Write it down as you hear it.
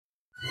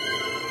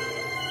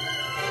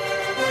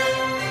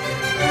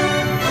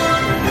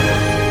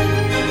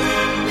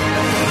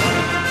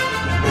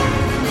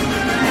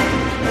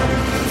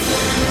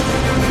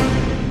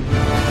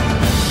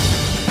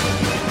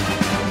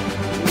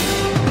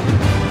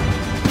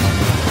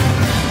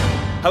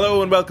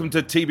Hello and welcome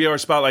to TBR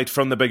Spotlight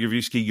from the Big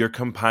Reviewski, your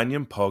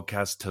companion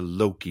podcast to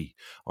Loki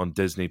on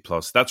Disney+.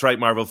 That's right,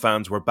 Marvel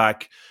fans, we're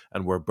back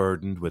and we're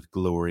burdened with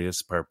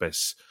glorious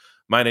purpose.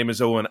 My name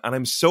is Owen and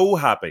I'm so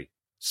happy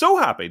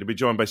to be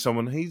joined by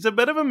someone. He's a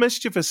bit of a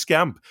mischievous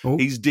scamp. Oh.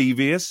 He's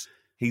devious.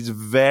 He's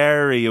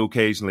very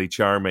occasionally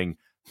charming,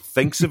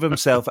 thinks of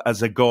himself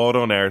as a god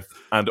on earth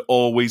and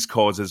always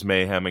causes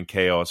mayhem and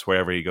chaos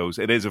wherever he goes.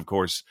 It is, of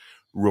course,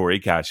 Rory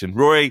Cashin.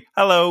 Rory,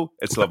 hello.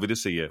 It's lovely to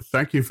see you.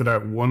 Thank you for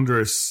that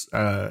wondrous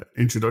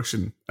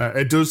introduction.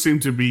 It does seem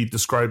to be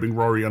describing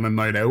Rory on a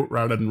night out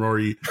rather than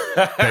Rory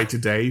day to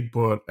day,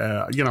 but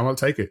I'll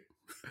take it.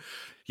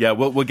 Yeah,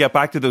 we'll get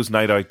back to those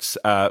night outs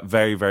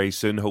very, very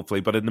soon,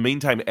 hopefully. But in the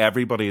meantime,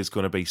 everybody is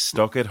going to be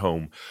stuck at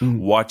home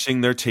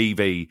watching their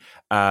TV.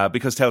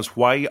 Because tell us,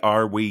 why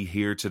are we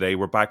here today?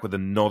 We're back with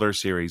another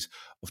series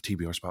of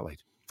TBR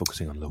Spotlight,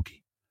 focusing on Loki.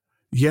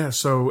 Yeah,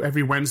 so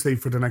every Wednesday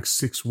for the next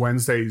 6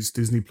 Wednesdays,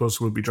 Disney Plus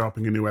will be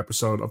dropping a new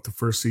episode of the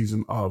first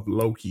season of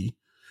Loki.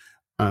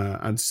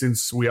 And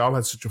since we all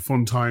had such a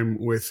fun time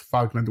with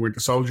Falcon and the Winter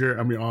Soldier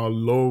and we all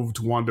loved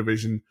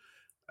WandaVision,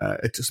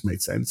 it just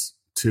made sense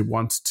to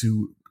want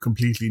to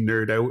completely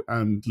nerd out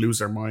and lose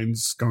our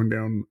minds going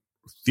down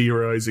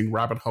theorizing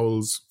rabbit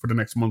holes for the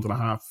next month and a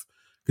half.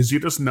 Because you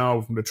just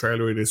know from the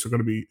trailer it is, we're going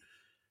to be,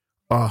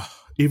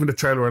 even the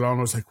trailer alone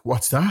was like,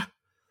 what's that?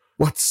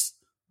 What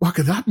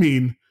could that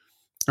mean?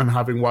 And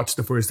having watched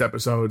the first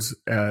episode,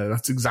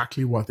 that's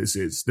exactly what this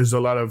is. There's a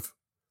lot of,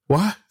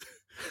 what?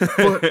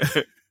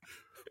 But,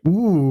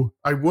 ooh,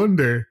 I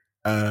wonder.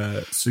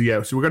 So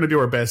we're going to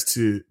do our best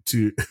to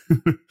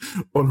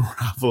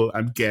unravel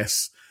and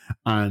guess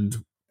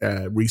and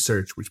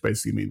research, which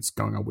basically means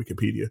going on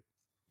Wikipedia.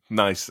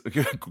 Nice.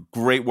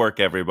 Great work,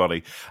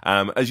 everybody.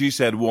 As you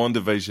said,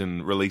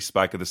 WandaVision, released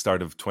back at the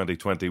start of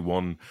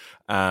 2021,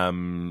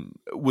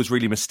 was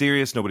really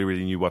mysterious. Nobody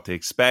really knew what to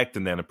expect,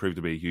 and then it proved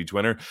to be a huge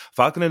winner.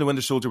 Falcon and the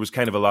Winter Soldier was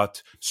kind of a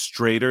lot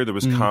straighter. There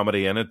was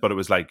comedy in it, but it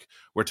was like,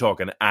 we're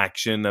talking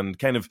action and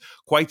kind of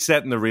quite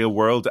set in the real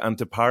world. And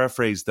to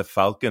paraphrase the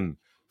Falcon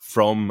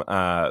from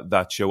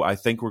that show, I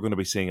think we're going to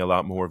be seeing a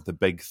lot more of the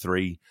big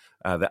three,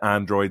 the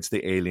androids,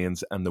 the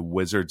aliens, and the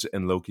wizards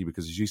in Loki,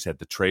 because as you said,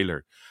 the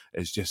trailer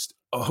is just,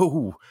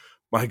 oh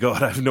my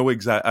God, I have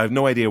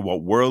no idea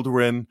what world we're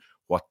in,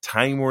 what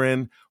time we're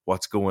in,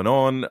 what's going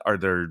on. Are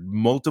there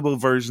multiple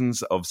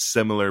versions of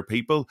similar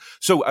people?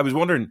 So I was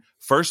wondering,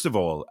 first of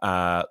all,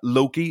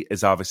 Loki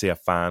is obviously a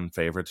fan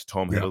favorite.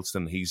 Tom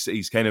Hiddleston,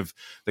 he's kind of,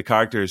 the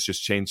character has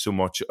just changed so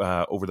much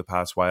over the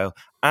past while.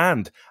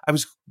 And I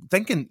was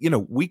thinking,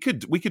 we could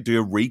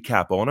do a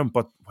recap on him,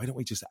 but why don't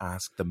we just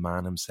ask the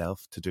man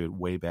himself to do it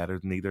way better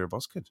than either of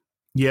us could?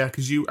 Yeah,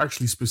 because you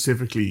actually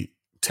specifically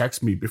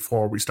text me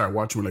before we start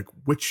watching, like,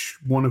 which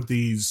one of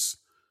these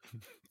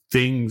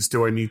things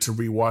do I need to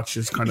rewatch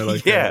is kind of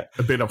like a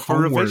bit of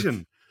homework.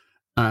 Revision.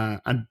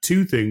 And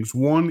two things.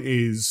 One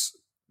is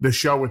the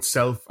show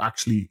itself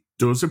actually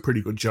does a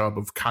pretty good job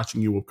of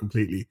catching you up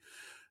completely.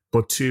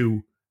 But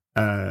two,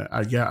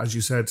 as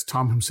you said,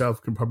 Tom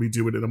himself can probably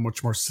do it in a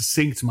much more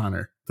succinct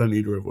manner than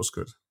either of us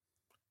could.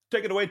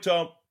 Take it away,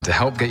 Tom. To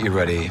help get you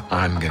ready,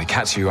 I'm going to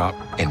catch you up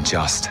in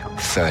just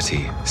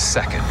 30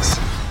 seconds.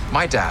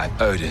 My dad,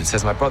 Odin,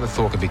 says my brother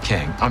Thor can be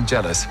king. I'm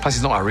jealous. Plus,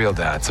 he's not my real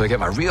dad, so I get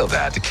my real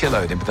dad to kill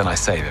Odin, but then I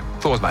save him.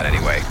 Thor's mad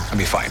anyway. I'll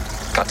be fine.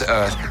 Cut to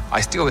Earth.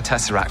 I steal the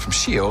Tesseract from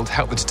S.H.I.E.L.D.,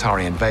 help the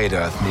Chitauri invade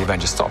Earth, and the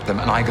Avengers stop them,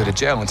 and I go to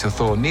jail until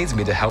Thor needs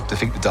me to help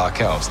defeat the Dark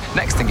Elves.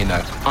 Next thing you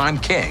know, I'm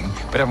king,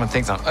 but everyone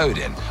thinks I'm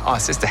Odin. Our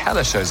sister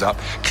Hela shows up.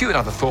 Cue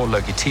another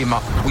Thor-Loki team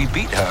up. We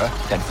beat her.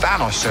 Then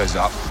Thanos shows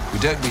up. We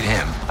don't beat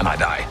him, and I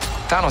die.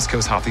 Thanos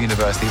kills half the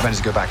universe. The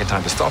Avengers go back in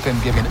time to stop him,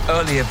 giving an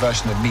earlier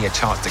version of me a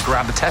chance to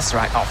grab the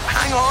Tesseract. Oh,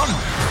 hang on!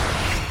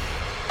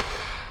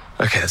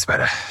 Okay, that's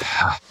better.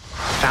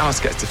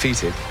 Thanos gets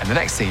defeated, and the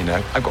next thing you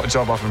know, I've got a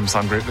job offer from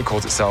some group that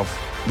calls itself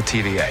the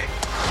TVA.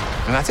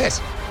 And that's it.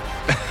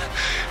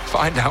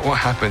 Find out what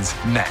happens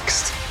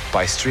next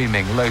by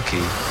streaming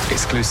Loki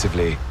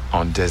exclusively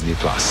on Disney+.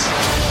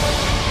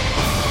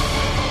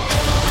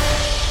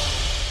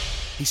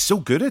 He's so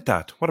good at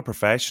that. What a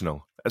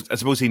professional. I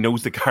suppose he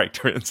knows the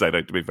character inside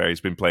out, to be fair.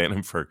 He's been playing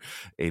him for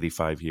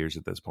 85 years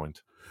at this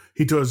point.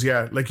 He does,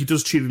 yeah. Like, he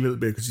does cheat a little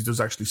bit because he does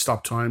actually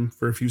stop time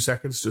for a few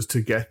seconds just to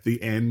get the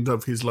end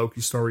of his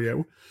Loki story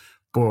out.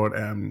 But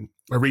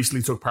I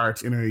recently took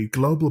part in a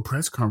global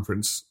press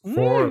conference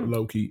for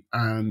Loki,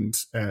 and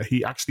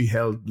he actually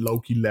held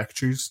Loki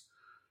lectures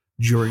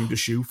during the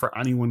shoot for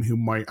anyone who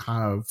might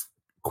have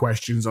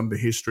questions on the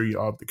history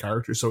of the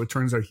character. So it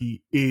turns out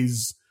he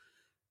is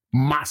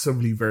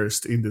massively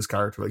versed in this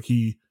character. Like,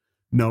 he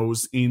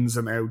knows ins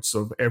and outs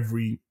of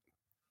every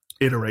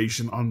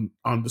iteration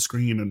on the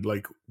screen, and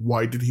like,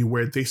 why did he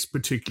wear this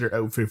particular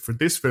outfit for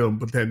this film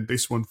but then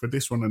this one for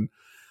this one, and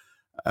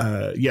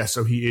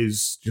so he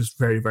is just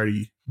very,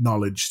 very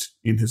knowledged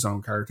in his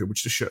own character,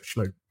 which just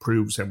like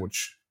proves how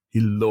much he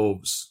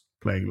loves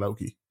playing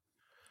Loki.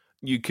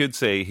 You could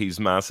say he's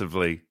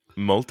massively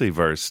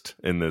multiversed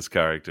in this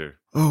character.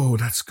 Oh,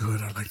 that's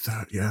good. I like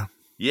that. Yeah.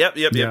 Yep.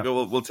 Yeah.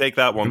 We'll take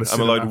that one. gonna sit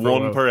I'm in allowed that for a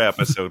one while. per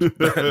episode.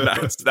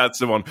 That's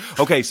the one.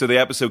 Okay, so the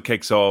episode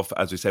kicks off.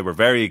 As we said, we're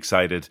very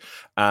excited.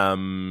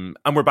 And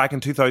we're back in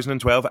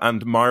 2012,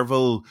 and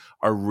Marvel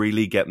are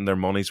really getting their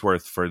money's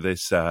worth for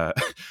this, for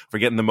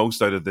getting the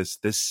most out of this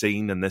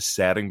scene and this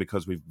setting,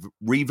 because we've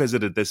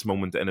revisited this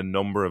moment in a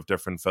number of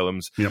different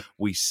films. Yep.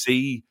 We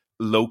see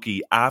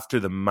Loki after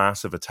the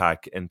massive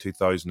attack in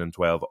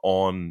 2012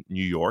 on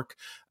New York.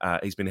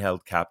 He's been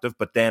held captive,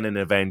 but then in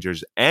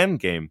Avengers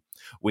Endgame,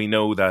 we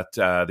know that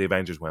the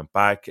Avengers went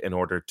back in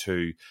order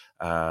to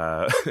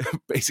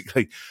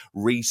basically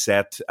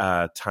reset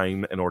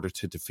time in order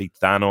to defeat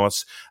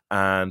Thanos.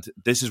 And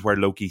this is where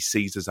Loki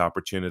sees his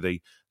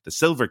opportunity. The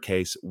silver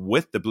case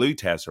with the blue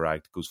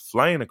Tesseract goes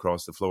flying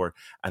across the floor.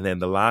 And then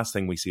the last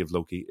thing we see of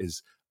Loki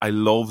is, I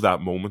love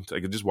that moment. I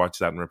could just watch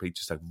that and repeat,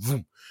 just like,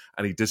 vroom,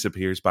 and he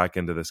disappears back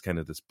into this kind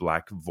of this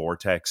black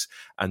vortex.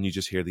 And you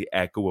just hear the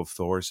echo of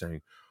Thor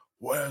saying,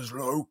 "Where's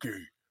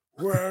Loki?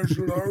 Where's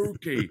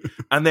Loki?"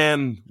 And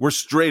then we're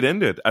straight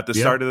into it at the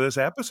start of this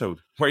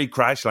episode, where he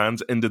crash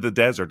lands into the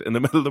desert in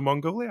the middle of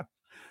Mongolia.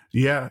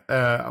 Yeah,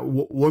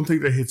 one thing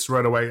that hits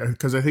right away,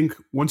 because I think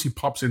once he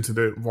pops into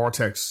the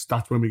vortex,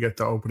 that's when we get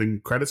the opening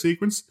credit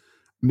sequence.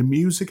 And the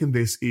music in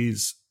this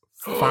is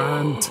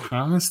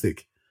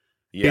fantastic.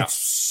 Yeah. It's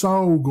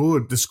so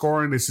good. The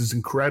score in this is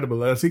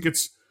incredible. I think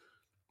it's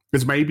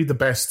maybe the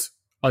best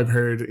I've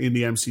heard in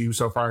the MCU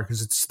so far,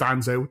 because it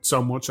stands out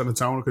so much on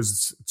its own,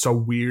 because it's so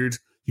weird.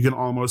 You can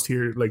almost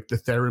hear like the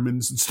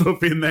theremins and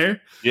stuff in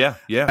there. Yeah.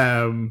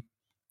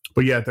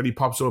 But yeah, then he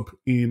pops up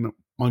in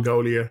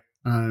Mongolia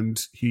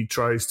and he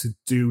tries to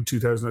do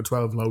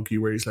 2012 Loki,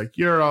 where he's like,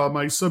 "You're all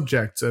my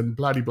subjects," and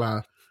blah blah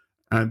blah.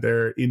 And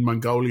they're in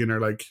Mongolia and they're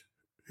like,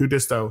 "Who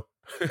dis though?"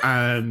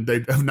 And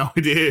they have no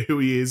idea who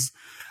he is.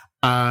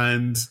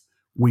 And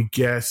we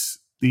get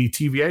the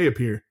TVA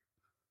appear.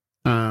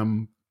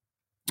 And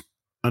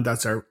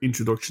that's our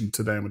introduction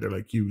to them. And they're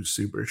like, "You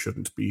super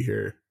shouldn't be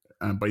here."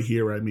 And by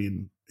here, I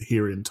mean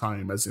here in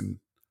time, as in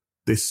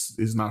this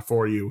is not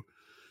for you.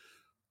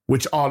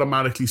 Which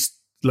automatically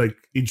like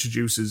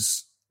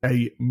introduces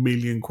a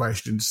million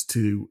questions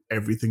to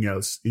everything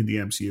else in the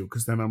MCU.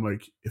 Because then I'm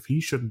like, if he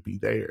shouldn't be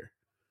there,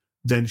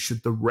 then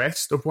should the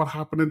rest of what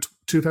happened in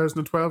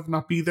 2012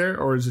 not be there?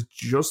 Or is it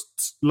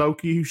just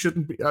Loki who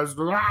shouldn't be?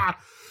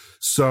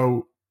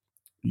 So,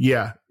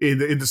 yeah,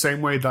 in the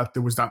same way that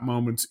there was that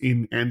moment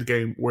in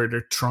Endgame where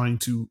they're trying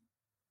to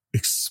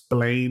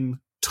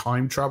explain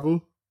time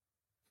travel,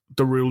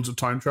 the rules of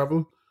time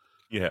travel.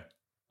 Yeah.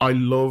 I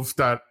love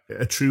that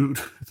through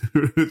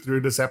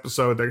this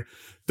episode,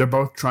 they're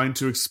both trying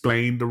to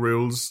explain the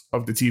rules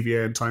of the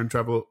TVA and time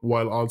travel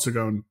while also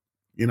going,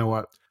 you know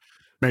what?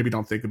 Maybe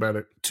don't think about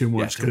it too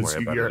much, because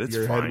your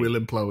head will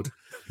implode.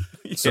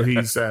 Yeah. So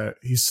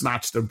he's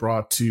snatched and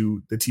brought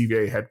to the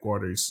TVA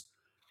headquarters,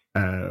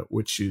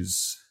 which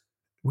is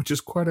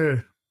quite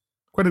an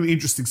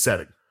interesting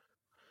setting.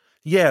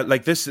 Yeah,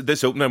 like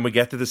this opening, we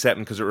get to the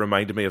setting because it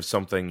reminded me of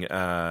something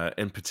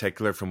in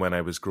particular from when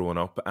I was growing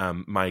up.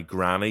 My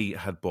granny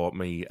had bought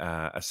me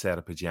a set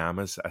of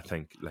pajamas, I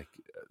think like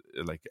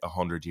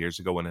 100 years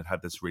ago, and it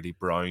had this really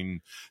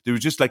brown. There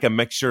was just like a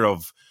mixture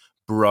of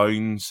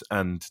browns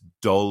and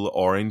dull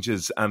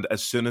oranges. And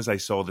as soon as I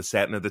saw the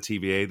setting of the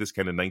TVA, this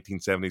kind of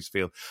 1970s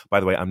feel. By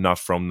the way, I'm not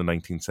from the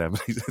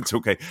 1970s. It's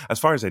okay, as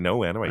far as I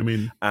know, anyway. I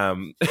mean,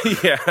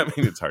 yeah, I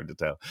mean, it's hard to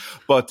tell.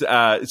 But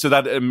so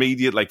that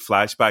immediate like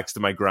flashbacks to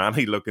my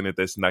granny looking at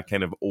this and that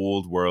kind of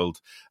old world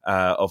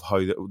of how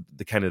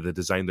the kind of the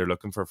design they're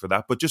looking for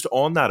that. But just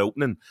on that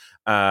opening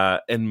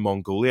in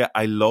Mongolia,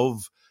 I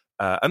love.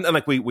 And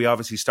like we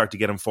obviously start to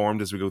get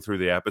informed as we go through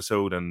the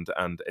episode, and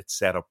it's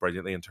set up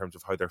brilliantly in terms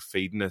of how they're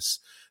feeding us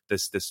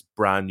this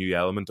brand new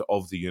element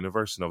of the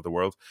universe and of the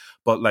world.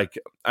 But like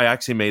I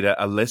actually made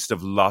a list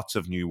of lots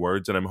of new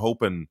words, and I'm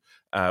hoping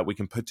we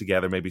can put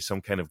together maybe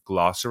some kind of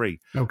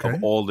glossary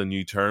of all the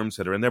new terms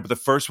that are in there. But the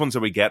first ones that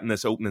we get in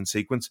this opening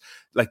sequence,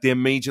 like they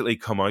immediately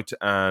come out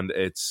and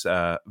it's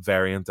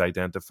variant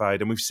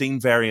identified, and we've seen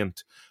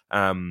variant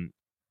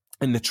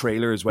in the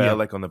trailer as well,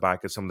 like on the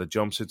back of some of the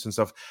jumpsuits and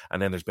stuff. And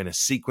then there's been a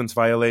sequence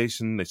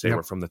violation. They say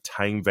we're from the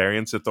Time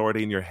Variance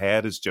Authority, and your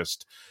head is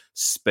just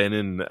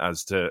spinning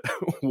as to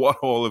what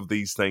all of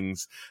these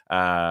things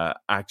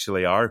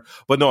actually are.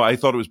 But no, I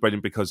thought it was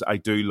brilliant because I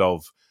do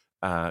love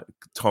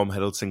Tom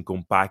Hiddleston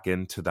going back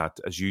into that,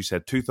 as you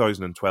said,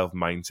 2012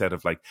 mindset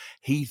of like,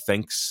 he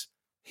thinks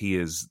he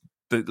is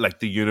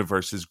the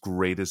universe's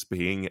greatest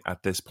being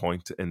at this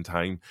point in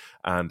time,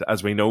 and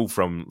as we know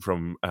from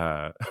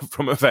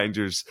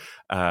Avengers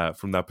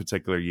from that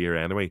particular year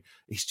anyway,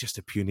 he's just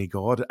a puny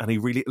god, and he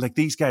really like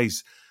these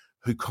guys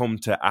who come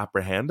to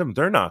apprehend him.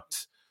 They're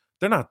not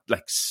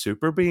like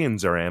super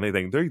beings or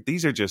anything.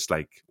 These are just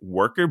like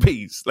worker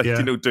bees,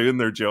 like doing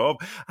their job,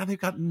 and they've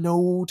got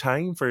no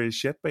time for his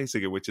shit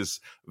basically, which is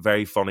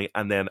very funny.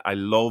 And then I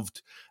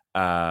loved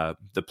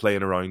the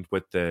playing around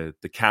with the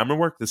camera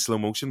work, the slow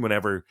motion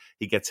whenever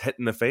he gets hit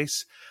in the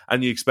face,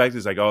 and you expect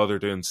it's like, oh, they're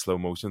doing slow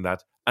motion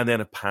that, and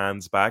then it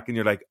pans back and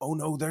you're like, oh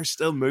no, they're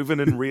still moving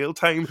in real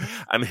time,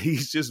 and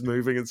he's just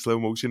moving in slow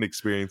motion,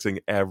 experiencing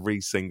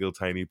every single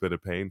tiny bit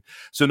of pain.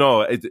 So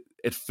no,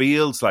 it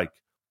feels like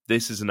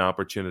this is an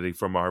opportunity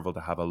for Marvel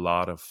to have a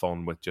lot of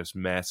fun with just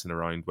messing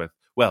around with,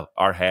 well,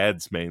 our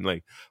heads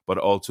mainly, but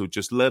also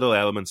just little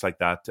elements like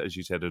that, as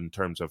you said, in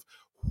terms of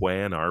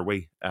when are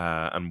we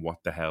and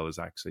what the hell is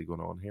actually going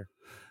on here.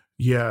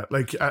 Yeah,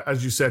 like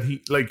as you said,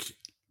 he like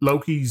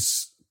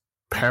Loki's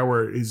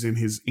power is in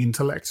his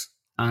intellect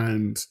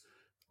and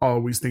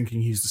always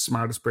thinking he's the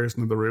smartest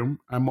person in the room.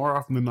 And more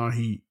often than not,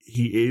 he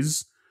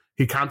is.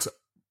 He can't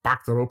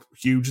back that up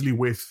hugely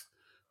with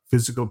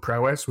physical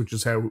prowess, which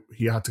is how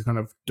he had to kind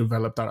of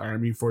develop that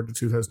army for the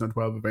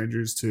 2012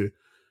 Avengers to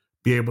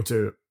be able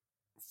to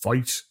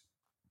fight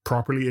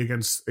properly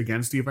against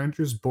the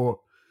Avengers. But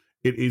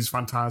it is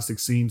fantastic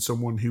seeing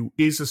someone who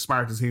is as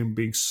smart as him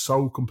being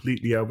so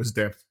completely out of his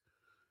depth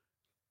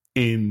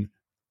in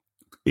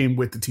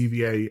with the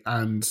TVA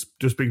and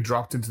just being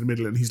dropped into the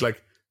middle. And he's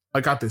like,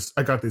 I got this.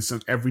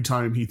 And every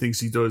time he thinks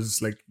he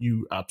does, like,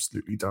 you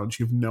absolutely don't.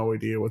 You have no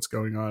idea what's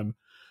going on.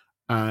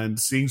 And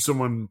seeing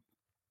someone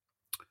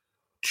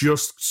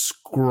just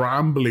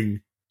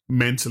scrambling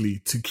mentally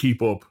to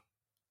keep up,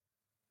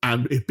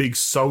 and it being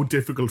so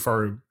difficult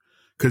for him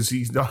because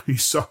he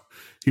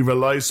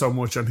relies so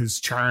much on his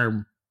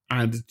charm,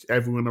 and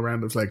everyone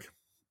around him's like,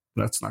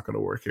 that's not going to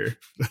work here.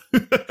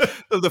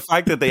 So the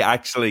fact that they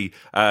actually,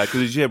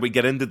 because we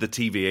get into the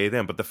TVA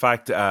then, but the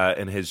fact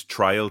in his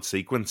trial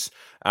sequence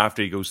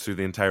after he goes through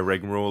the entire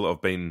rigmarole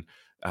of being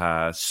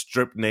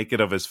stripped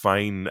naked of his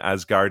fine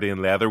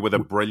Asgardian leather with a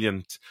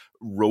brilliant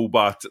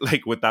robot,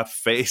 like with that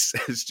face,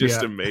 is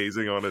just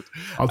amazing on it.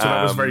 Also,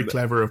 that was very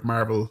clever of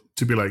Marvel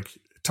to be like,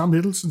 Tom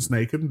Hiddleston's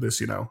naked in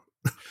this, you know.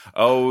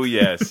 Oh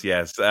yes.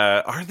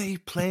 Are they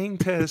playing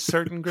to a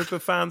certain group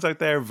of fans out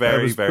there?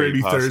 Very, very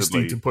pretty possibly.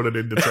 Thirsty to put it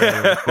in the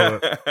trailer,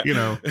 but you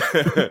know.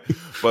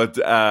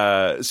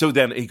 But so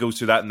then he goes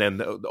through that, and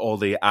then all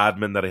the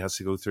admin that he has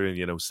to go through,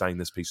 and sign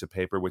this piece of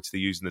paper, which they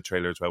use in the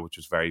trailer as well, which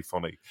was very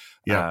funny.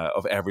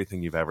 Of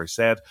everything you've ever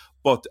said,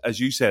 but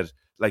as you said,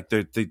 like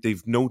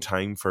they've no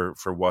time for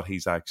what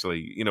he's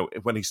actually,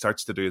 when he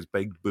starts to do his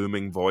big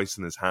booming voice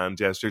and his hand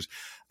gestures,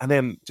 and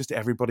then just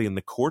everybody in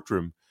the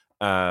courtroom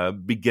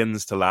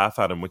begins to laugh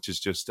at him, which is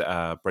just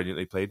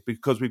brilliantly played,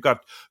 because we've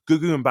got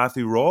Gugu and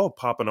Bathu Raw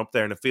popping up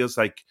there, and it feels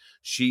like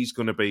she's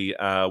going to be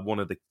one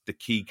of the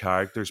key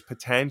characters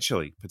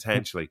potentially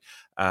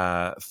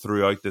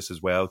throughout this as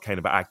well, kind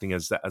of acting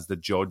as the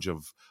judge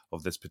of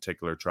this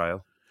particular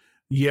trial.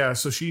 Yeah,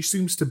 so she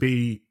seems to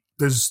be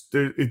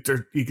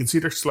you can see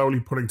they're slowly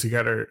putting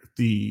together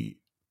the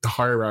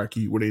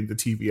hierarchy within the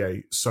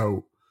TVA.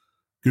 So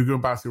Gugu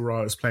and Bathu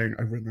Raw is playing,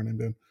 I've written her name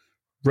down,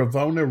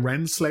 Ravonna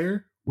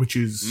Renslayer, which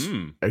is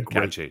a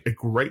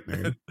great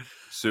name.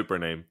 Super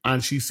name.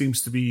 And she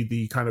seems to be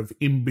the kind of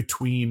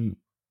in-between,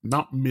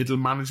 not middle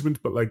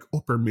management, but like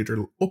upper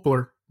middle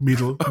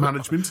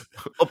management.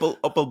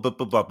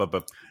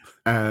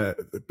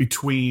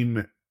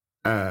 Between,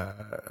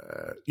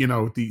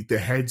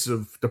 the heads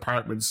of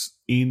departments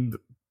in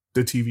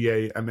the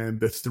TVA, and then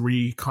the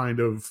three kind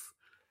of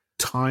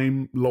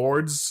time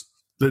lords,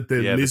 the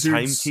lizards. The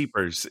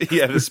timekeepers.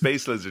 The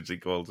space lizards, he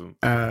calls them.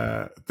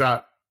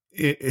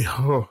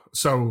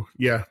 So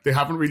they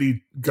haven't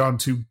really gone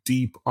too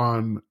deep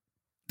on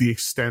the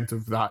extent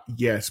of that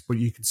yet, but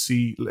you can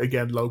see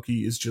again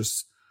Loki is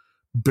just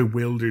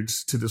bewildered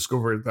to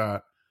discover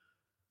that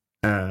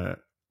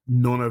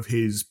none of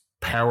his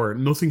power,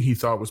 nothing he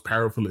thought was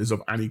powerful, is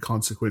of any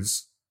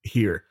consequence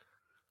here,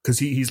 because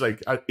he's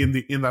like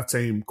in that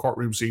same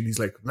courtroom scene, he's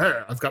like,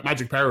 there, I've got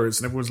magic powers,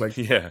 and everyone's like,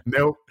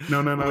 no,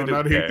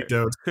 not here, you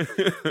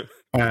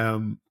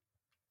don't.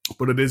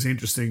 But it is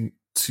interesting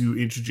to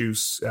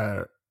introduce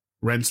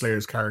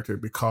Renslayer's character,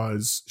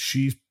 because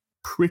she's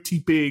pretty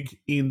big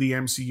in the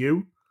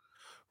MCU.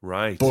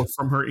 Right. But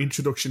from her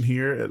introduction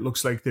here, it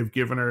looks like they've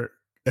given her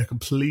a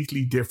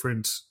completely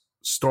different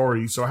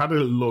story. So I had a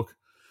look,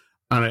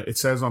 and it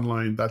says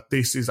online that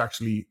this is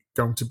actually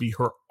going to be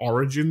her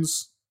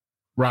origins,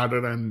 rather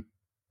than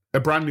a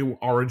brand new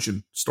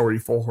origin story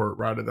for her,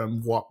 rather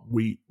than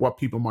what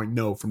people might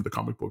know from the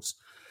comic books.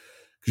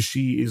 Because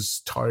she is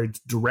tied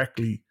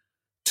directly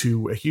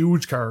to a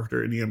huge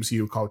character in the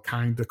MCU called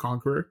Kang the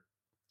Conqueror,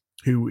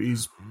 who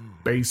is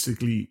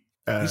basically...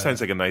 he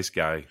sounds like a nice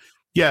guy.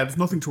 Yeah, there's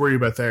nothing to worry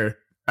about there.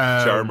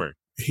 Charmer.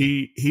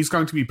 He's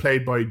going to be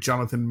played by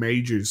Jonathan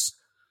Majors,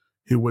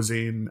 who was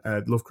in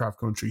Lovecraft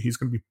Country. He's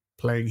going to be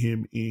playing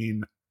him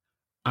in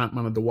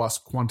Ant-Man and the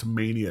Wasp: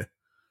 Quantumania.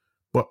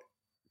 But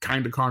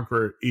Kang the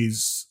Conqueror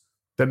is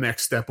the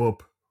next step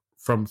up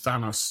from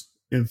Thanos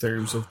in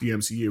terms of the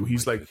MCU.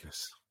 He's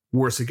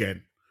worse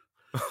again.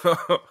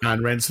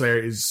 And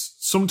Renslayer is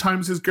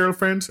sometimes his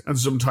girlfriend and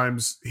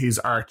sometimes his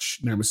arch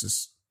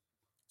nemesis.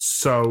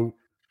 So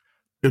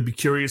it'll be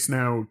curious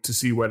now to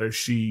see whether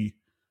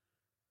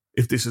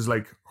if this is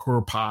like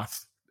her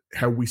path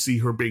how we see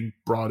her being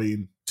brought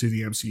in to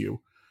the MCU.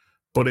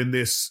 But in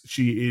this,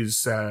 she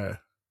is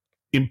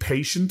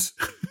impatient,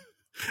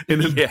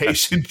 an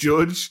impatient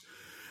judge.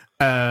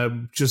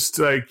 Just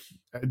like,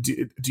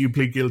 do you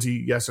plead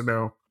guilty? Yes or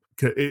no?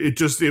 It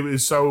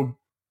was so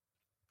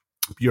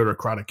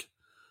bureaucratic.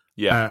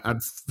 Yeah.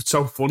 And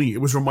so funny.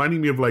 It was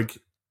reminding me of like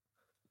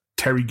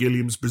Terry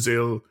Gilliam's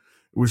Brazil.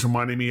 It was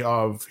reminding me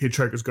of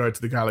Hitchhiker's Guide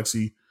to the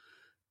Galaxy.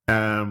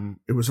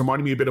 It was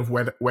reminding me a bit of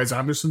Wes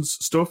Anderson's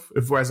stuff.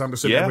 If Wes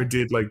Anderson ever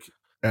did like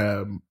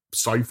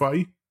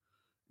sci-fi,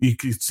 you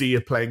could see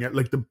it playing out,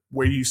 like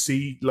where you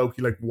see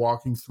Loki like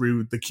walking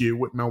through the queue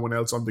with no one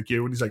else on the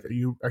queue, and he's like, "Are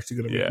you actually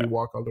going to make me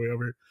walk all the way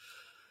over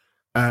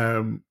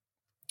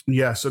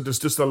here?" So there's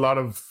just a lot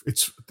of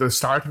the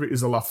start of it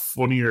is a lot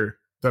funnier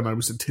than I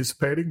was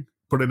anticipating,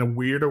 but in a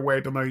weirder way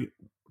than I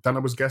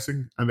was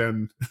guessing,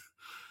 and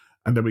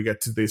then we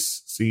get to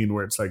this scene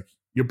where it's like,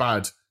 you're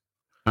bad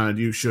and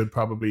you should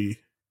probably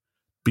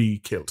be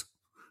killed.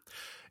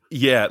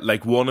 Yeah,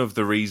 like one of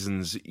the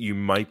reasons you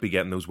might be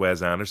getting those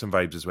Wes Anderson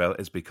vibes as well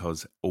is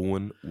because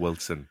Owen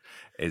Wilson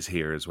is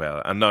here as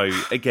well. And now,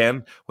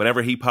 again,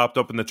 whenever he popped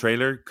up in the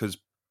trailer, because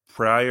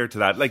prior to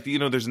that, like,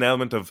 there's an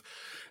element of,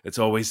 it's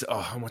always,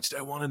 how much do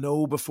I want to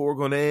know before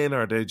going in?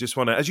 Or do I just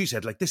want to, as you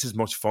said, like, this is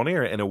much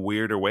funnier in a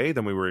weirder way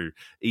than we were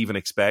even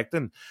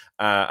expecting.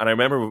 And I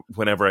remember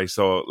whenever I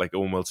saw, like,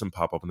 Owen Wilson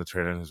pop up in the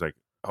trailer, and I was like,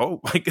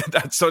 oh, my God,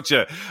 that's I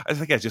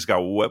think I just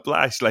got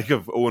whiplash, like,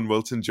 of Owen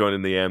Wilson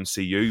joining the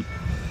MCU.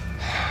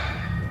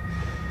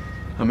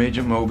 I'm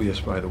Agent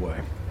Mobius, by the way.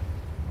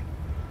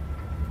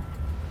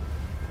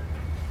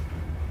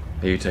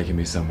 Are you taking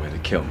me somewhere to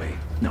kill me?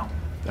 No,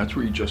 that's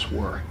where you just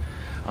were.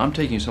 I'm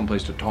taking you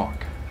someplace to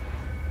talk.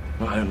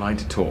 Well, I don't like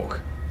to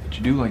talk. But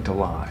you do like to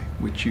lie,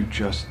 which you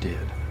just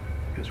did.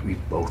 Because we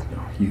both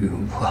know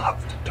you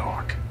love to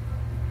talk.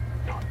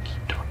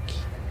 Talky.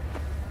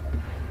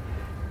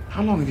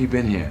 How long have you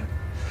been here?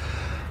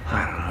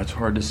 I don't know, it's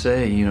hard to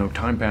say.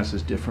 Time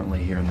passes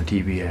differently here in the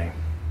TBA.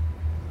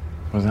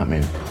 What does that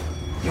mean?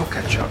 You'll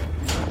catch up.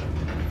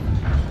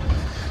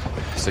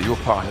 So you're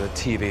part of the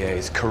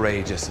TVA's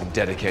courageous and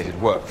dedicated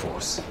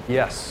workforce?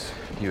 Yes.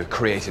 You were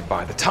created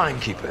by the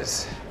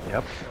Timekeepers.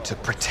 Yep. To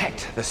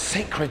protect the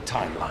sacred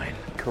timeline.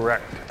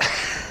 Correct.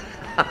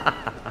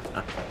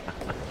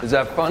 Is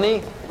that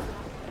funny?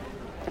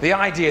 The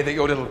idea that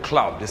your little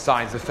club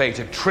decides the fate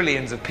of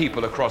trillions of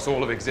people across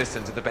all of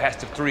existence at the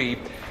behest of 3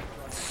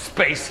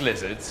 space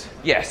lizards,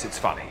 yes, it's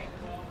funny.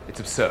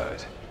 It's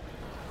absurd.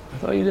 I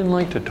thought you didn't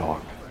like to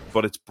talk.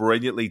 But it's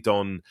brilliantly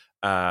done.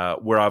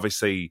 We're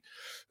obviously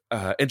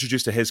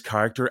introduced to his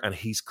character, and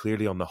he's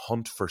clearly on the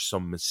hunt for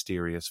some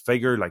mysterious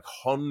figure. Like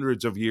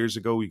hundreds of years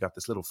ago, you got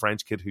this little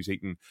French kid who's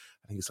eating,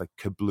 I think it's like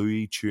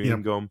kablooey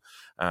chewing gum,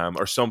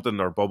 or something,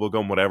 or bubble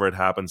gum, whatever it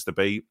happens to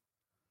be.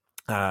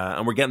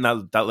 And we're getting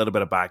that little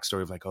bit of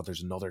backstory of like, oh,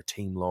 there's another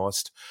team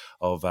lost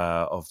of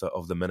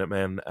the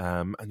Minutemen,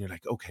 and you're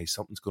like, okay,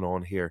 something's going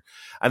on here.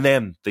 And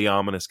then the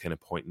ominous kind of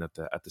pointing at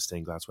the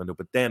stained glass window,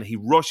 but then he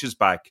rushes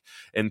back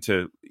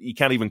into, you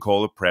can't even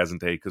call it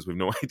present day because we've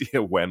no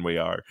idea when we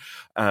are,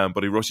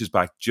 but he rushes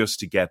back just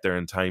to get there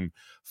in time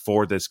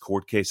for this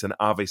court case, and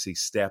obviously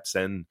steps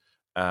in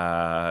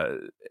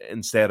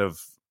instead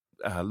of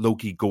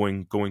Loki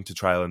going to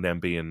trial and then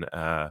being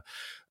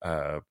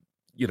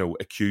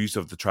accused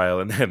of the trial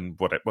and then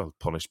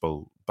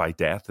punishable by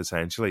death,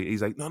 essentially.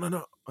 He's like,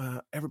 no,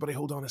 everybody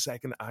hold on a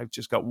second. I've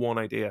just got one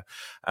idea.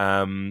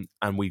 And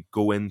we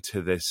go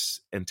into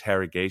this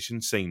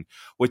interrogation scene,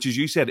 which, as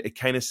you said, it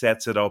kind of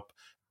sets it up.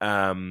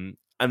 And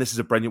this is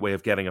a brilliant way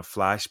of getting a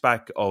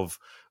flashback of,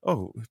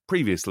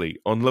 previously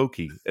on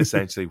Loki,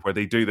 essentially, where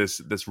they do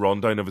this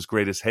rundown of his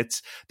greatest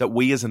hits that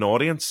we as an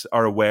audience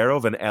are aware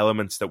of, and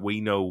elements that we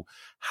know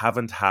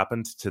haven't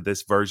happened to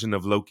this version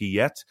of Loki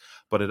yet.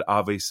 But it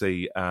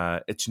obviously,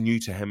 it's new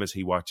to him as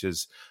he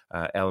watches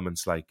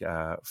elements like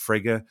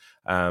Frigga,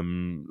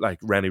 like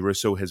Rene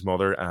Russo, his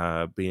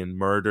mother, being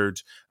murdered,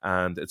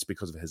 and it's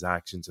because of his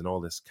actions and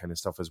all this kind of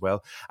stuff as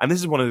well. And this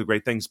is one of the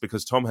great things,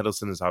 because Tom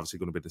Hiddleston is obviously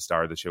going to be the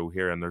star of the show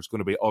here, and there's going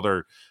to be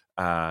other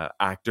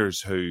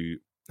actors who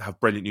have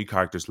brilliant new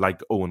characters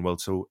like Owen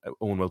Wilson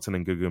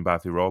and Gugu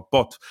Mbatha Raw.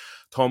 But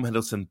Tom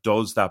Hiddleston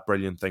does that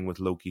brilliant thing with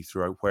Loki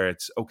throughout, where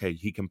it's, okay,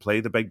 he can play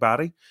the big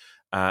baddie,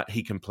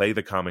 he can play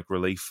the comic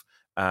relief,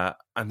 and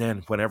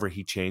then whenever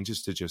he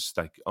changes to just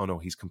like, oh no,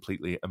 he's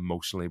completely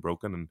emotionally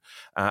broken.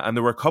 And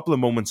there were a couple of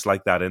moments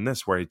like that in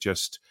this where it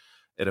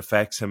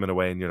affects him in a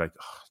way, and you're like,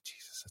 oh,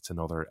 Jesus, that's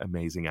another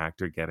amazing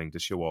actor getting to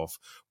show off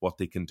what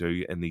they can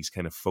do in these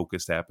kind of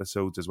focused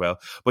episodes as well.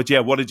 But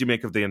yeah, what did you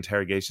make of the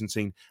interrogation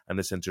scene and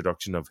this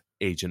introduction of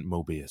Agent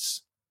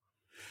Mobius?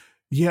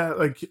 Yeah,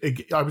 like,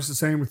 I was the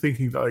same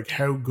thinking that, like,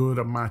 how good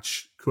a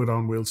match could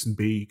Owen Wilson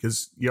be?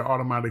 Because you're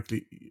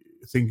automatically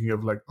thinking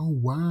of like, oh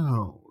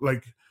wow,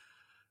 like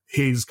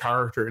his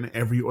character in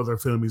every other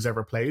film he's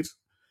ever played.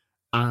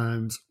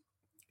 And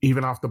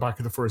even off the back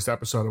of the first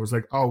episode, I was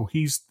like, oh,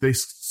 he's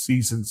this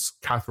season's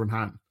Catherine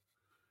Hahn.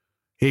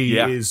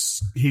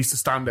 He's the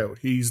standout.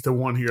 He's the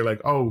one here,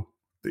 like, oh,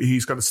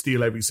 he's got to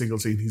steal every single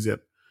scene he's in.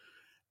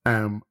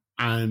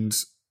 And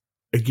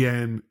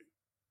again,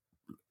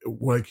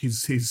 like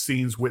his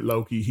scenes with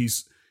Loki,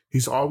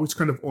 he's always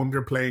kind of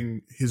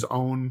underplaying his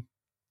own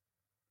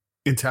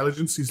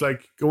intelligence. He's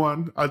like, go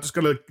on, I'm just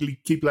gonna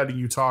keep letting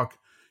you talk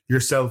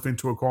yourself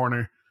into a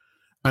corner,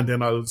 and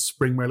then I'll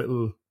spring my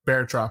little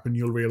bear trap, and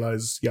you'll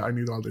realize, yeah, I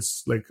need all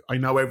this. Like, I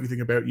know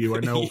everything about you. I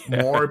know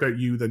more about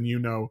you than you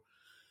know.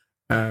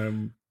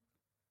 And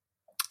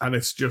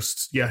it's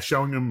just, yeah,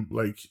 showing him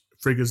like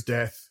Frigga's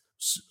death,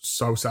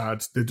 so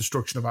sad. The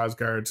destruction of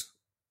Asgard,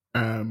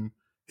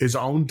 his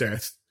own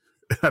death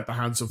at the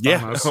hands of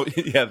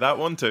Thanos. Yeah, that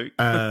one too.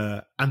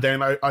 And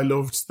then I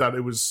loved that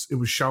it was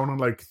shown on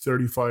like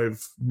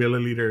 35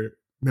 millimeter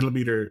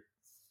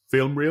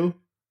film reel.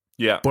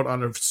 Yeah, but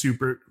on a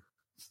super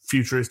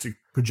futuristic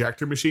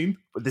projector machine.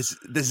 But this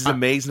is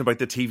amazing about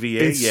the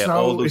TVA. Yeah,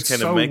 all those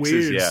kind of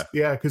mixes. Weird.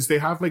 Yeah, because they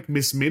have like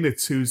Miss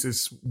Minutes, who's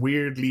this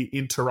weirdly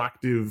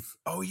interactive.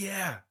 Oh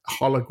yeah,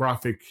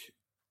 holographic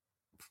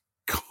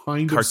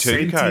kind cartoon of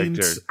sentient,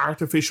 character,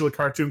 artificial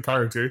cartoon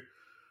character.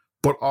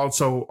 But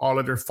also, all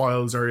of their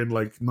files are in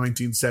like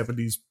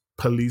 1970s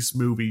police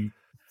movie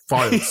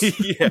files.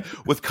 Yeah,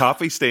 with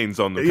coffee stains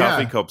on them,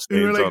 coffee cup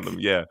stains on them.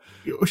 Yeah,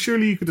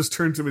 surely you could just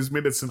turn to Ms.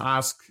 Minutes and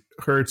ask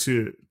her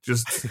to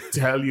just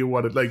tell you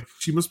what it like.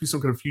 She must be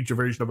some kind of future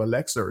version of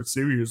Alexa or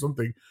Siri or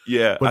something.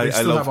 Yeah, but they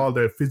still have all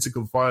the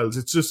physical files.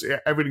 It's just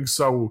everything's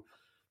so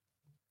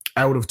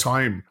out of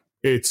time.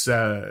 It's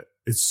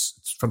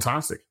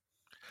fantastic.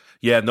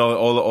 Yeah, no,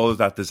 all of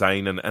that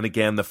design and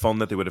again the fun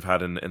that they would have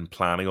had in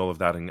planning all of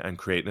that and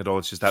creating it all.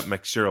 It's just that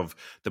mixture of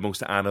the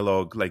most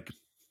analog like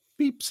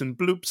beeps and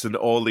bloops and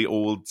all the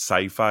old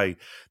sci-fi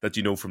that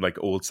you know from like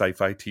old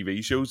sci-fi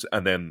TV shows,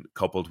 and then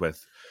coupled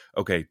with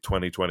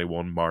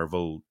 2021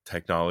 Marvel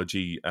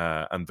technology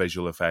and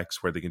visual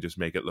effects where they can just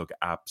make it look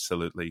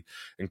absolutely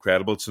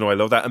incredible. So no, I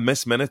love that. And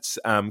Miss Minutes,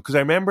 because I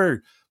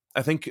remember,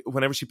 I think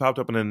whenever she popped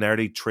up in a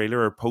nerdy trailer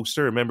or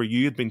poster, I remember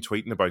you had been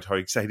tweeting about how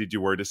excited you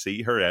were to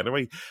see her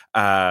anyway.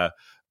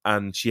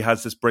 And she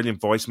has this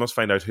brilliant voice. Must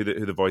find out who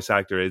the voice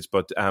actor is,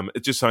 but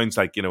it just sounds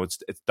like, you know,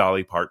 it's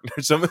Dolly Parton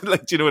or something.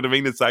 Like, do you know what I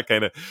mean? It's that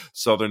kind of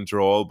southern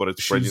drawl, but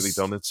it's brilliantly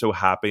done. It's so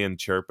happy and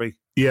chirpy.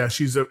 Yeah,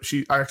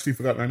 I actually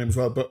forgot her name as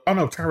well, but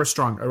Tara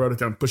Strong. I wrote it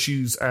down, but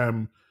she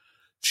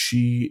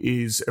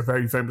is a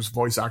very famous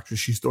voice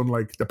actress. She's done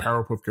like the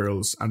Powerpuff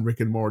Girls and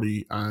Rick and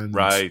Morty and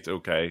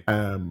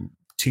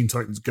Teen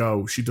Titans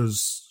Go. She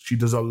does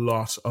a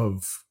lot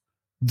of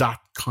that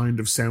kind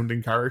of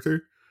sounding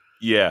character.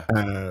 Yeah.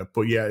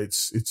 But yeah,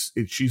 it's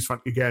she's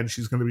fun. Again,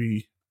 she's going to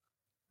be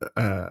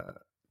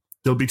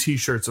there'll be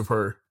t-shirts of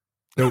her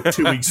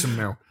 2 weeks from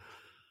now.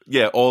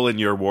 Yeah, all in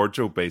your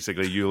wardrobe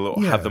basically.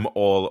 You'll have them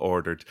all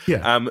ordered.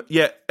 Yeah.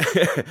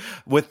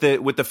 With the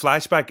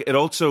flashback, it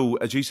also,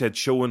 as you said,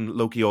 showing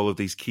Loki all of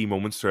these key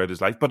moments throughout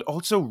his life, but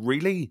also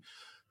really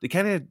they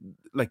kind of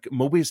like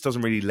Mobius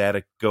doesn't really let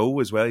it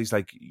go as well. He's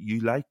like, you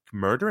like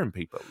murdering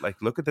people.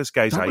 Like, look at this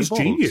guy's eyeballs.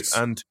 Genius.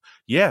 And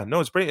yeah, no,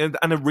 it's brilliant.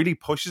 And it really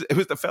pushes.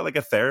 It felt like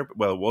a therapy.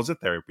 Well, it was a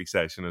therapy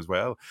session as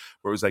well,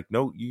 where it was like,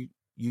 no, you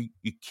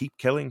keep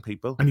killing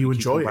people and you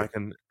enjoy it.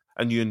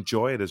 And you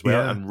enjoy it as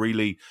well, and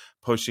really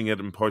pushing it,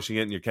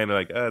 and you're kind of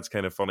like, it's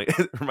kind of funny.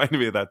 It reminded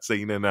me of that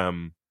scene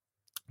in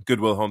Good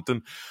Will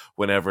Hunting,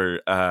 whenever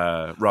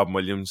Robin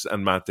Williams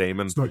and Matt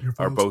Damon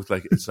are both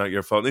like, it's not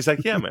your fault. And he's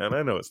like, yeah, man,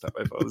 I know it's not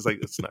my fault. It's like,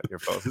 it's not your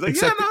fault. He's like,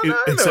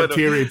 except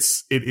here it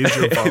is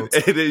your fault.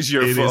 It is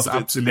your fault. It is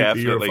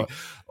absolutely your fault.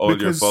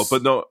 All your fault.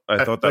 But no,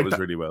 I thought that was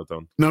really well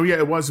done. No, yeah,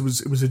 it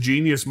was a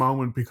genius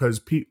moment, because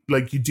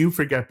like you do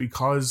forget,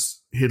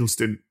 because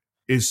Hiddleston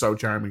is so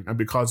charming and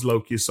because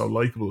Loki is so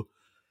likable,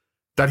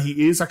 that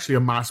he is actually a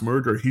mass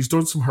murderer. He's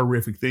done some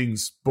horrific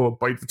things, but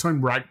by the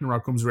time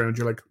Ragnarok comes around,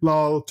 you're like,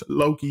 lol,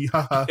 Loki,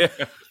 haha.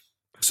 Yeah.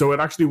 So it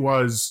actually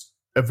was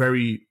a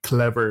very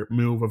clever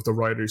move of the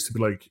writers to be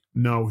like,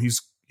 no,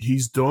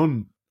 he's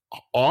done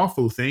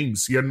awful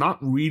things. You're not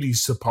really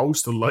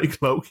supposed to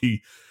like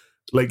Loki.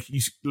 Like,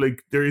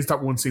 there is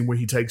that one scene where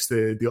he takes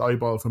the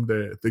eyeball from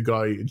the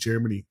guy in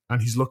Germany,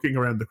 and he's looking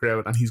around the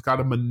crowd, and he's got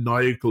a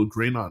maniacal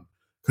grin on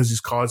because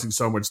he's causing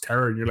so much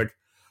terror. And you're like,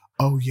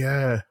 oh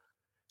yeah.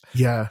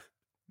 Yeah,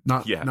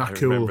 not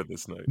cool. Remember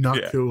this now. Not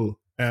cool.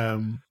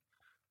 So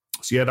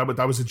yeah,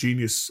 that was a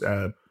genius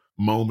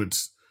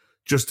moment.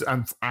 Just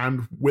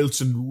and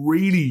Wilson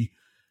really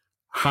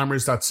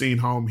hammers that scene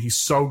home. He's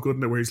so good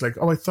in it, where he's like,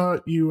 "Oh, I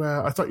thought you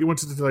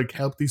wanted to like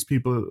help these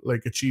people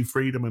like achieve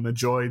freedom and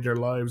enjoy their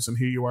lives, and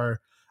here you are,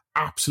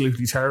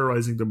 absolutely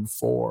terrorizing them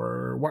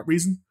for what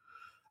reason?"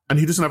 And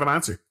he doesn't have an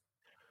answer.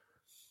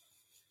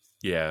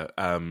 Yeah,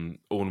 Owen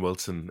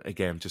Wilson,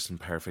 again, just in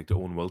perfect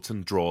Owen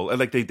Wilson drawl.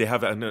 Like they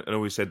have, I know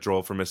we said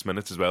drawl for Miss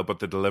Minutes as well, but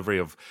the delivery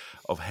of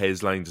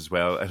his lines as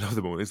well, I love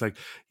the moment. He's like,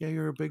 yeah,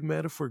 you're a big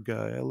metaphor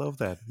guy. I love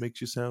that.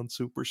 Makes you sound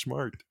super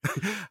smart.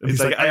 And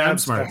he's like, I am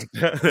smart.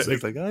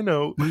 It's like, I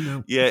know.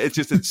 Yeah,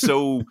 it's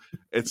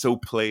so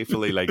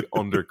playfully like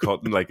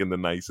undercutting, like in the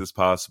nicest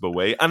possible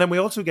way. And then we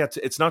also get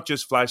it's not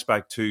just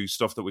flashback to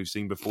stuff that we've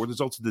seen before. There's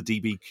also the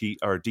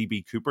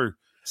DB Cooper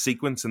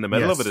sequence in the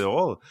middle of Yes. it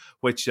all,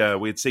 which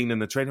we had seen in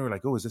the trailer. We're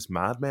like, oh, is this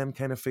Mad Men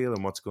kind of feel,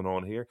 and what's going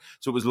on here?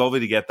 So it was lovely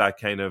to get that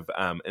kind of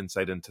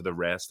insight into the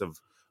rest of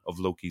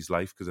Loki's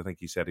life, because I think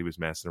he said he was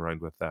messing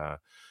around with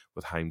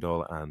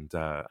Heimdall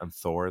and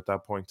Thor at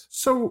that point.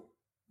 So,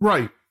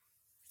 right.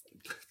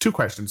 2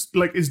 questions.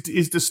 Like,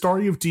 is the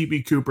story of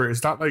DB Cooper,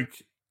 is that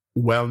like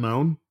well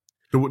known?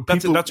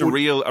 That's a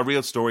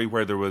real story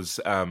where there was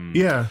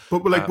yeah,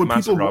 but like would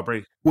massive people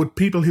robbery. Would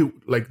people who,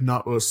 like,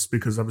 not us,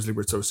 because obviously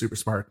we're so super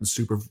smart and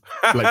super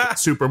like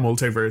super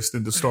multiversed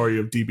in the story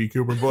of DB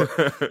Cooper,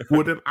 but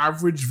would an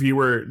average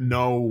viewer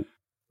know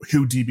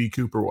who DB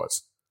Cooper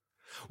was?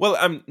 Well,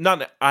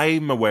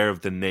 I'm aware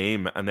of the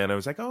name, and then I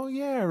was like, oh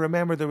yeah, I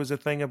remember there was a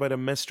thing about a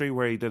mystery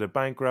where he did a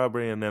bank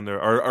robbery, and then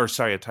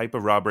a type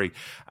of robbery,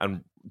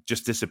 and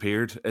just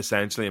disappeared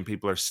essentially, and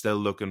people are still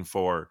looking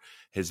for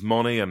his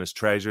money and his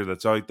treasure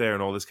that's out there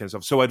and all this kind of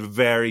stuff. So I had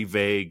very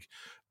vague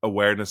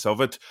awareness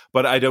of it,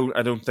 but I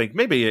don't think,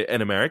 maybe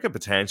in America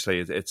potentially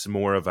it's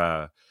more of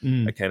a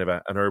kind of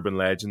an urban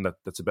legend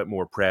that's a bit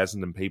more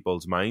present in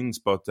people's minds.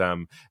 But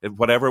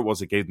whatever it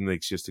was, it gave them the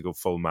excuse to go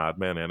full Mad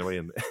Men anyway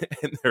in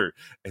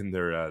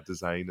their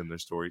design and their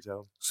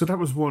storytelling. So that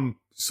was one.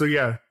 So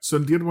yeah. So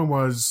the other one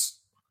was,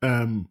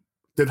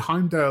 did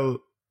Heimdall,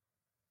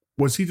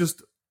 was he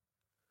just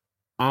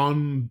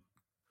on,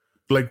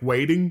 like,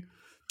 waiting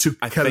to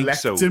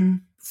collect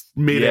him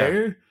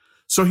midair? Yeah.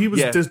 So he was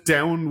just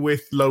down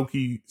with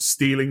Loki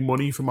stealing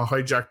money from a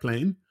hijacked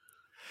plane?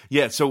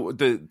 Yeah, so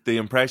the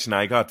impression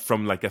I got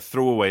from, like, a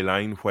throwaway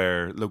line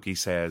where Loki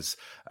says,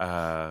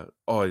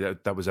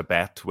 that was a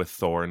bet with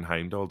Thor and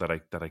Heimdall that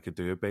I could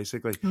do it,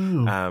 basically.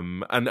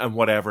 And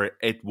whatever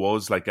it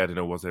was, like, I don't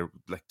know, was there,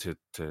 like, to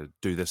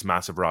do this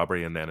massive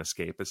robbery and then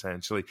escape,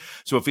 essentially.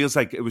 So it feels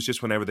like it was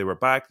just whenever they were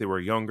back, they were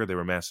younger, they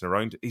were messing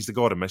around. He's the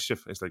god of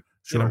mischief. It's like,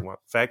 sure, you know what,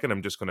 feckin',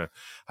 I'm just going to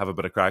have a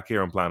bit of crack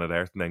here on planet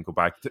Earth and then go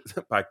back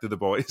to the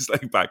boys,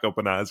 like, back up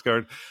in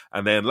Asgard.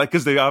 And then, like,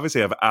 because they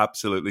obviously have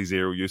absolutely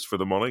zero use for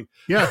the money.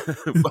 Yeah.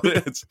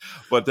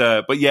 but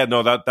yeah,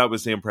 no, that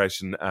was the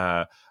impression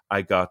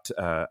I got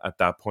at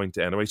that point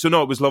anyway. So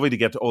no, it was lovely to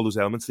get to all those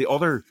elements. The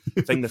other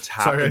thing that's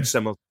happened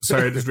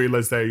Sorry, I just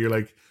realized there, you're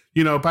like,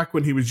 you know, back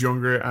when he was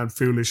younger and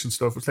foolish and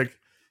stuff, it's like,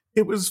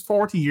 it was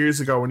 40 years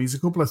ago and he's a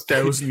couple of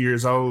thousand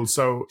years old.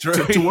 So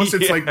to us,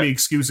 it's like me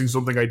excusing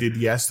something I did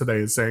yesterday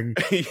and saying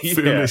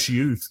foolish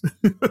youth.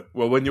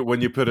 Well,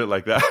 when you put it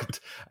like that.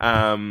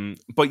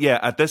 But yeah,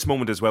 at this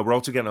moment as well, we're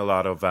also getting a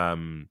lot of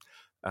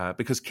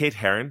because Kate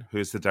Herron, who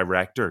is the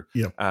director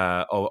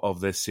of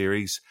this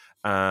series,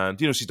 and,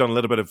 you know, she's done a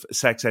little bit of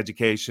sex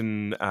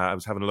education. I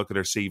was having a look at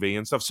her CV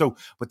and stuff. So,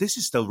 but this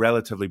is still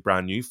relatively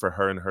brand new for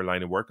her and her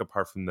line of work,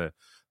 apart from the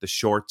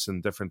shorts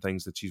and different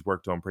things that she's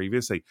worked on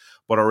previously.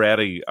 But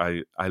already,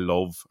 I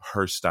love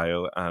her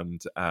style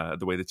and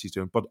the way that she's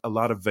doing. But a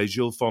lot of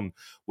visual fun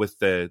with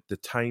the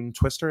time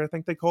twister, I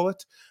think they call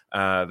it.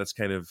 That's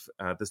kind of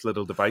this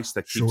little device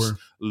that keeps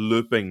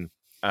looping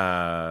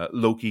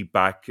Loki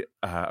back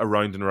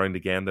around and around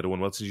again that Owen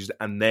Wilson used,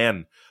 and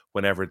then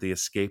whenever the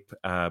escape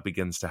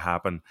begins to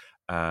happen,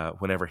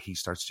 whenever he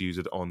starts to use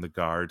it on the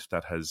guard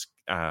that has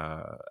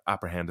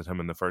apprehended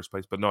him in the first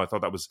place. But no, I thought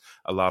that was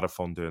a lot of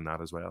fun doing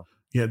that as well.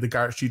 Yeah, the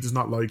guard, she does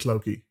not like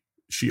Loki.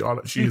 She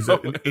is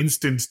an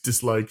instant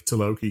dislike to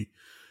Loki,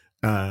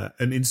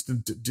 an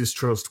instant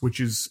distrust, which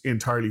is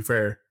entirely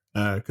fair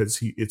because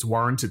it's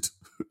warranted,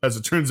 as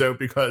it turns out,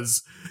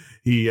 because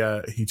he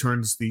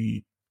turns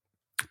the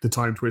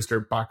time twister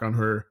back on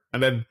her,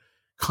 and then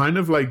kind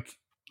of like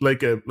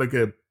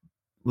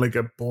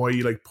a boy,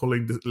 like,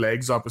 pulling the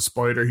legs off a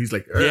spider. He's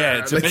like,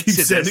 it's like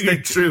he's sending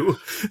it through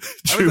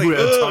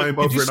time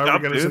over and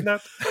over again.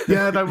 That?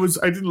 Yeah,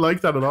 I didn't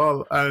like that at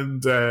all.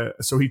 And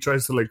so he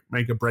tries to, like,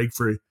 make a break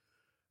for it,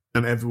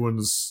 and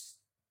everyone's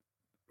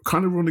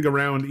kind of running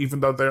around,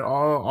 even though they're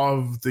all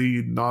of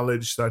the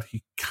knowledge that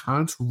he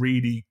can't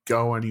really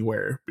go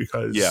anywhere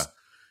because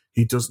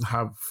he doesn't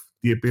have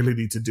the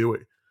ability to do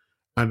it.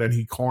 And then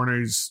he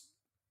corners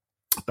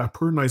that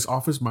poor nice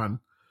office man,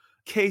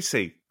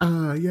 Casey.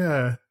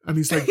 Yeah. And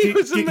he's like, he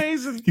was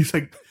amazing. He's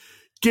like,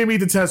 give me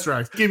the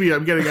Tesseract. Give me,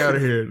 I'm getting out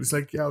of here. And he's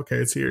like, yeah, okay,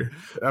 it's here.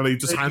 And he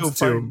just hands it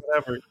to him.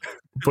 Whatever.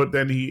 But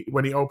then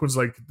when he opens,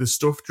 like, the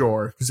stuff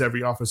drawer, because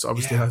every office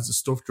obviously has a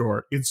stuff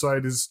drawer,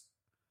 inside is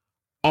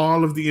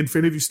all of the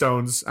Infinity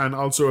Stones and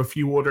also a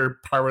few other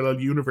parallel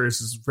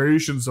universes,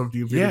 versions of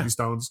the Infinity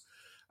Stones.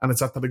 And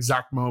it's at that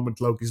exact moment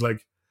Loki's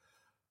like,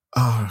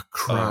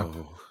 crap.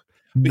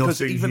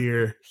 Nothing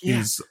here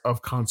is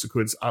of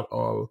consequence at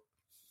all.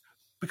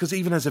 Because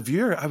even as a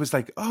viewer, I was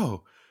like,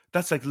 oh,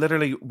 that's like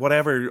literally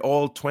whatever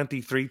all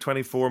 23,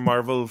 24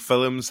 Marvel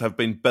films have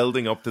been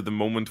building up to the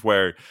moment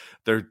where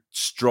they're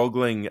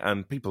struggling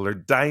and people are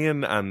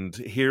dying and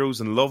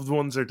heroes and loved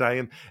ones are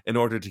dying in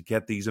order to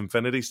get these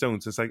Infinity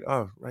Stones. It's like,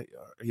 oh, right,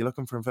 are you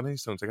looking for Infinity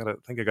Stones? I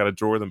think I got to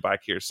drawer them back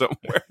here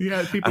somewhere.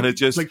 Yeah, people and it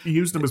just, like,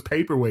 use them as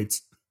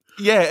paperweights.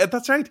 Yeah,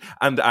 that's right.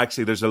 And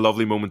actually, there's a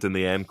lovely moment in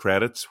the end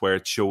credits where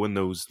it's showing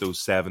those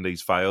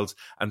 70s files,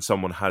 and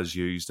someone has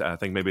used, I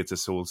think maybe it's a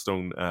Soul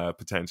Stone,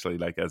 potentially,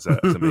 like as a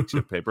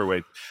makeshift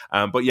paperweight.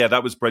 But yeah,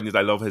 that was brilliant.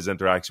 I love his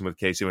interaction with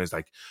Casey when he's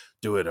like,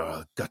 "Do it, or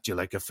I'll gut you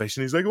like a fish,"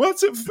 and he's like,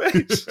 "What's a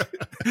fish?"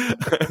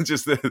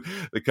 Just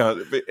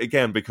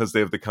again, because they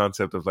have the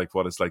concept of like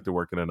what it's like to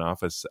work in an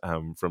office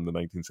from the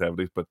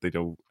 1970s, but they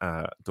don't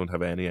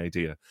have any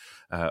idea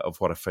of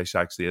what a fish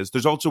actually is.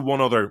 There's also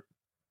one other.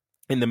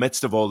 In the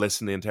midst of all this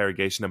in the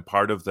interrogation, and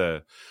part of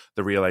the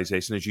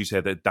realization, as you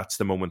said, that that's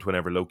the moment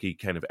whenever Loki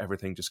kind of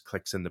everything just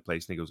clicks into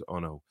place, and he goes, "Oh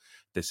no,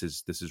 this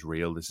is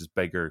real. This is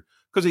bigger."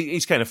 Because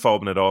he's kind of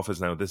fobbing it off as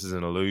now this is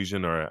an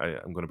illusion, or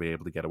I'm going to be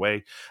able to get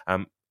away.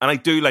 And I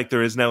do like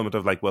there is an element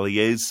of like, well, he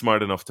is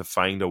smart enough to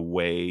find a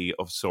way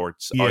of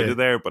sorts out of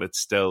there, but it's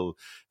still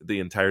the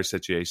entire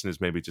situation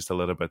is maybe just a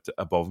little bit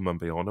above him and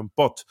beyond him.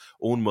 But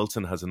Owen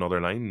Wilson has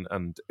another line,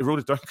 and he wrote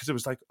it down because it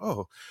was like,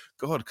 oh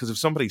God, because if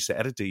somebody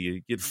said it to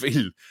you, you'd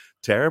feel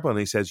terrible. And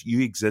he says,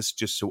 "You exist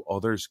just so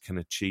others can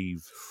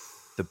achieve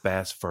the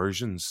best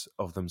versions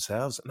of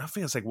themselves." And that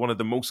feels like one of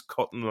the most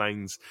cutting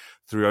lines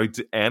throughout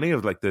any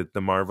of like the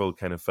Marvel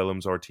kind of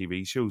films or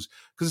TV shows,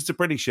 because it's a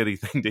pretty shitty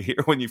thing to hear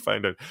when you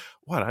find out,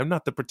 what, I'm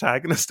not the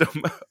protagonist of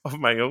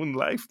my own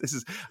life.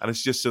 And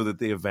it's just so that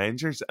the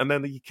Avengers, and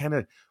then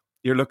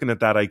you're looking at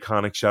that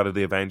iconic shot of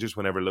the Avengers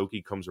whenever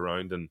Loki comes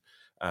around and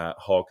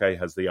Hawkeye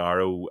has the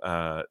arrow,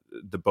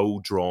 the bow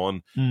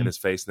drawn in his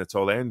face, and it's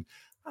all there. And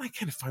I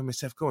kind of find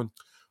myself going,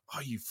 "Oh,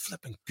 you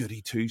flipping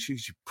goody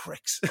two-shoes, you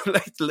pricks.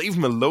 Like, leave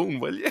him alone,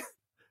 will you?"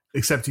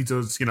 Except he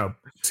does,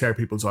 tear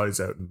people's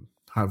eyes out and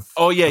have...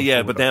 Oh,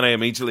 yeah. But then I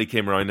immediately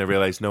came around and I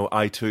realized, no,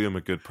 I too am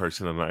a good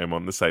person and I am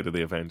on the side of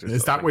the Avengers.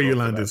 Is that where you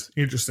landed? That.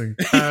 Interesting.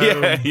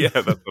 Yeah,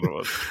 that's what it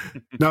was.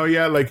 No,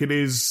 yeah, like it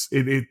is...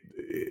 It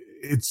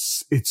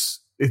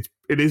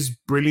is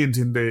brilliant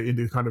in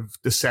the kind of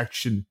the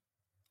section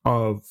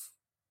of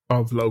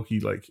Loki.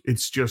 Like,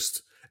 it's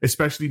just...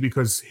 Especially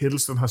because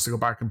Hiddleston has to go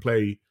back and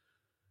play...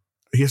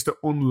 He has to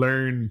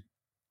unlearn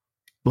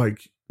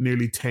like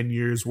nearly 10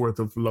 years worth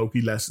of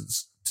Loki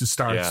lessons to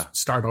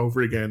start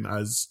over again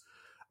as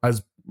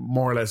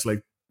more or less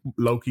like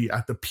Loki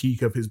at the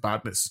peak of his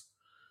badness.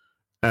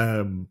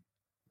 It's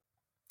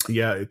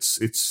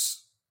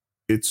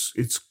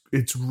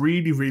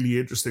really, really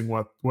interesting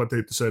what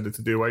they decided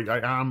to do.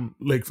 I am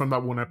like, from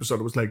that one episode,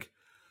 it was like,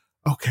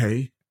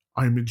 okay,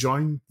 I'm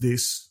enjoying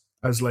this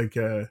as like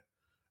a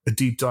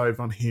deep dive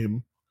on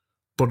him,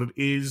 but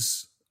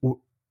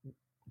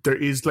there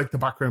is like the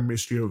background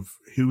mystery of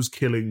who's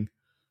killing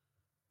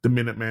the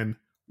Minutemen.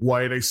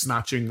 Why are they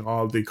snatching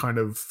all the kind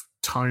of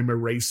time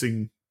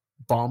erasing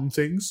bomb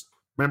things?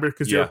 Remember,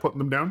 because you're putting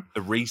them down?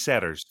 The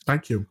resetters.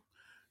 Thank you.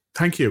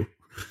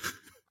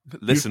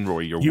 Listen, Roy,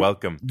 you're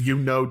welcome. You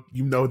know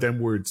them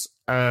words.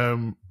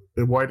 Why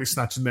are they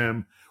snatching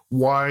them?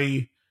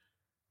 Why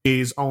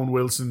is Owen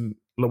Wilson...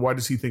 Why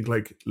does he think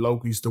like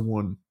Loki's the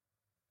one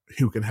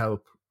who can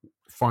help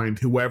find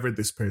whoever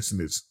this person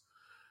is?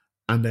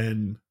 And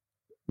then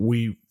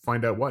we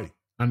find out why.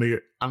 And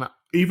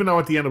even though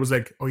at the end I was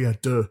like, oh yeah,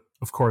 duh,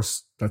 of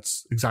course,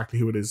 that's exactly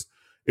who it is.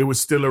 It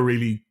was still a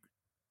really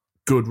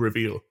good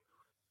reveal.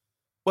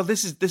 Well,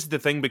 this is the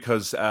thing,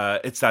 because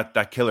it's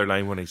that killer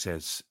line when he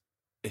says,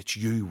 "It's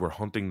you, we're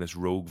hunting this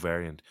rogue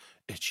variant.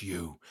 It's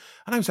you."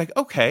 And I was like,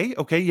 okay,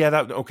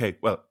 yeah, okay.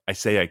 Well, I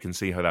can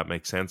see how that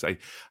makes sense. I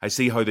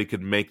see how they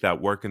could make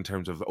that work in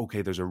terms of,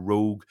 okay, there's a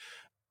rogue,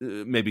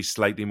 maybe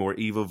slightly more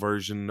evil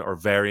version or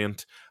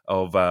variant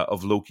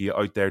of Loki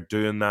out there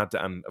doing that.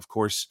 And of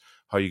course,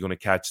 how are you going to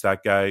catch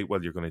that guy?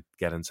 Well, you're going to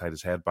get inside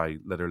his head by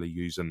literally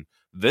using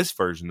this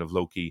version of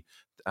Loki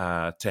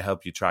to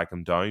help you track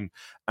him down.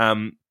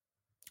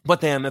 But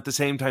then at the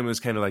same time, it was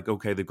kind of like,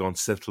 okay, they've gone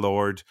Sith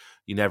Lord.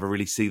 You never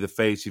really see the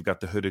face. You've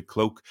got the hooded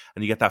cloak,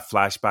 and you get that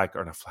flashback,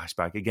 or not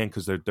flashback again,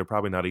 because they're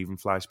probably not even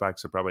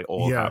flashbacks. They're probably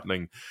all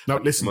happening.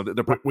 No, listen,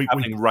 they're probably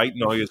happening right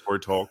now as we're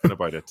talking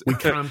about it.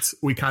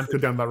 we can't go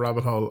down that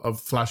rabbit hole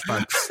of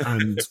flashbacks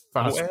and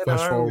flash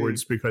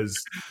forwards,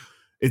 because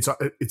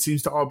it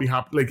seems to all be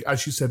happening. Like,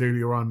 as you said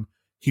earlier on,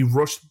 he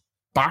rushed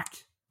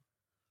back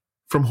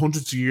from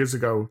hundreds of years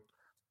ago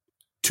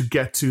to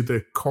get to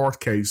the court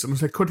case. And I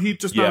was like, could he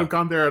just not have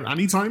gone there at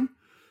any time?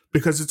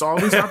 Because it's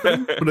always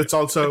happening, but it's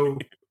also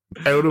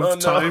out of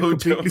time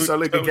completely. So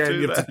like,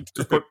 again, you have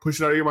to push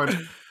it out of your mind.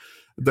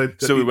 The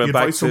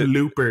advice from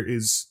Looper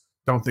is,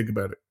 don't think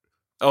about it.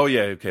 Oh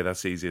yeah, okay,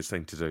 that's the easiest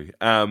thing to do.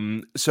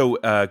 So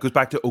goes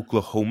back to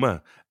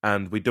Oklahoma,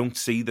 and we don't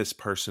see this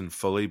person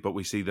fully, but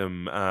we see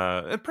them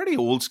a pretty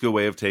old school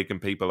way of taking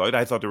people out.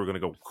 I thought they were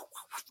going to go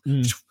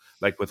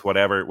like with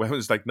whatever. Well, it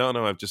was like, no,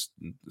 I've just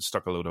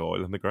stuck a load of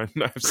oil in the ground.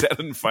 I've set it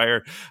on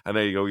fire, and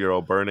there you go, you're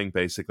all burning,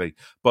 basically.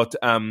 But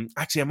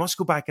actually, I must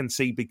go back and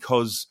see,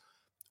 because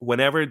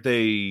whenever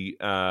they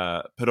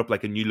put up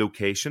like a new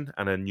location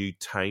and a new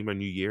time, a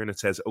new year, and it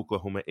says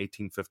Oklahoma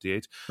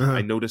 1858,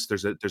 I noticed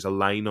there's a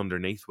line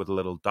underneath with a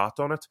little dot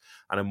on it,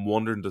 and I'm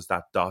wondering, does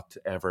that dot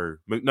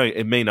ever move? No,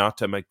 it may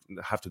not. I might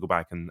have to go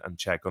back and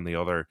check on the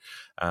other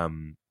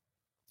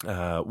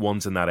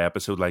ones in that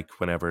episode, like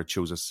whenever it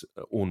shows us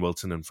Owen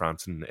Wilson in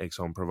France and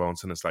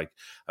Aix-en-Provence, and it's like,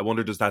 I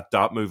wonder, does that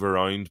dot move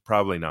around?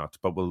 Probably not,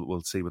 but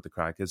we'll see what the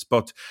crack is.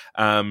 But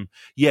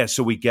yeah,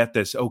 so we get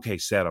this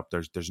setup.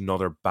 There's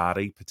another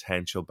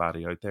potential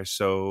baddie out there.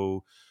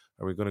 So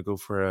are we going to go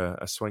for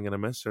a swing and a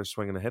miss, or a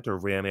swing and a hit, or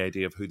have we any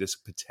idea of who this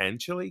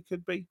potentially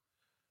could be,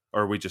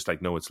 or are we just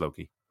like, no, it's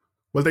Loki?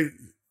 Well,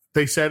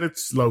 they said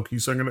it's Loki,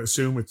 so I'm going to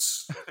assume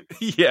it's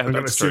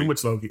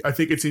it's Loki. I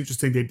think it's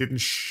interesting they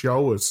didn't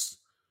show us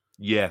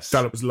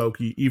that it was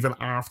Loki, even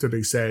after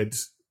they said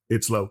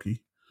it's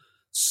Loki.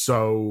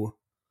 So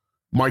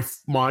my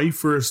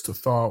first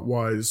thought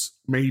was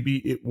maybe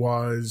it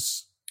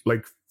was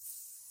like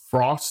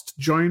Frost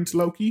giant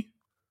Loki.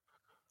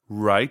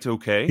 Right,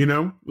 okay. You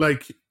know,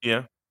 like,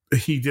 yeah,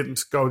 he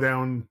didn't go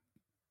down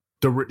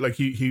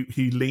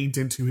he leaned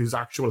into his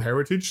actual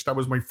heritage. That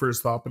was my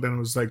first thought, but then I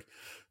was like,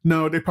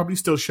 no, they probably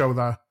still show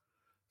that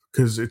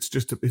because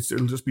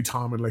it'll just be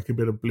Tom in like a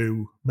bit of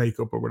blue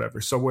makeup or whatever.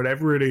 So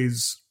whatever it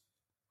is,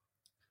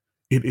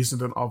 it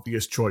isn't an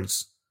obvious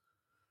choice.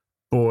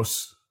 But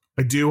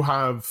I do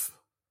have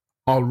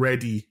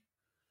already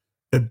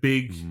a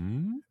big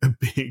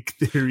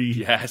theory.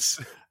 Yes.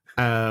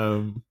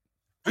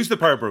 Who's the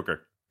power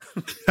broker?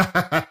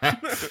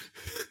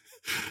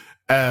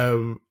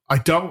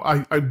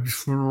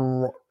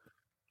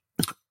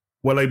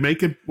 Will I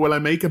make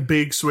a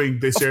big swing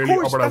this of early,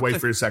 course, or will I wait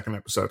for a second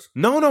episode?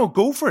 No,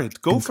 go for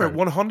it. Go for it.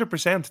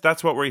 100%.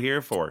 That's what we're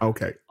here for.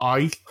 Okay,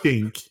 I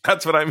think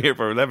that's what I'm here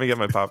for. Let me get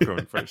my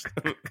popcorn first.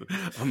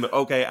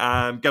 Okay,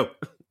 and go.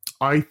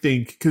 I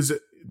think because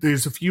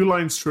there's a few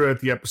lines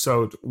throughout the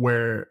episode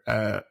where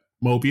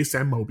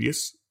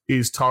Mobius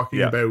is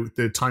talking about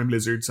the time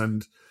lizards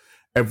and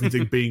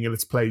everything being in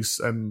its place,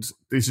 and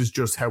this is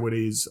just how it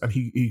is. And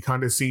he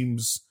kind of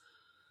seems,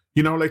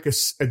 you know, like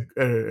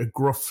a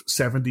gruff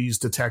 70s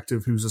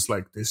detective who's just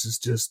like, this is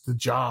just the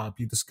job.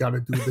 You just got to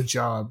do the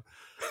job.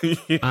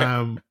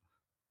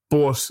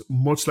 But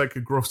much like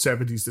a gruff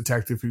 70s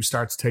detective who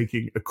starts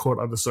taking a cut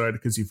on the side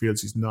because he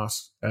feels he's not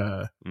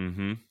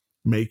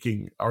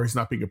making, or he's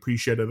not being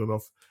appreciated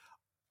enough,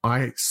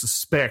 I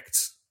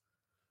suspect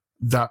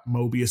that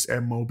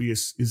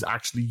Mobius is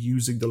actually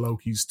using the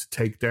Lokis to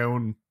take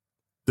down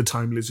the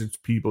time lizard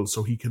people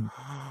so he can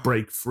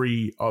break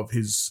free of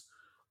his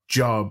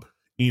job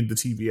in the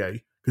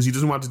TVA, because he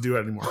doesn't want to do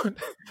it anymore.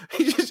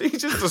 he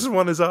just doesn't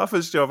want his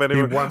office job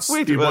anymore.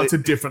 He wants a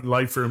different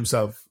life for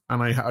himself,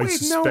 and I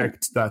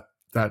suspect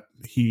that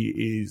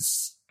he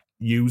is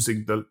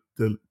using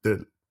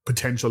the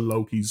potential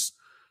Lokis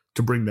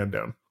to bring them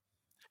down.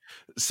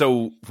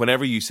 So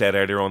whenever you said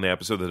earlier on the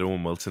episode that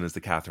Owen Wilson is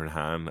the Catherine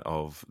Hahn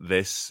of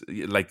this,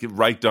 like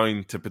right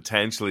down to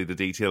potentially the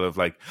detail of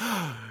like,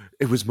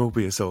 it was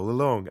Mobius all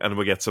along, and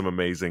we get some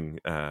amazing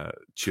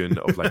tune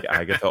of like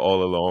Agatha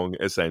all along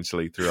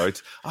essentially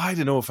throughout. I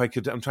don't know if I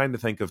could. I'm trying to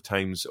think of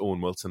times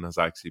Owen Wilson has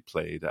actually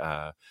played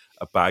a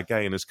bad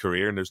guy in his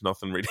career, and there's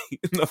nothing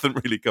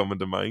really coming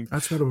to mind.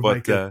 That's what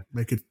would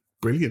make it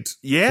brilliant.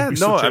 Yeah,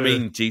 no, I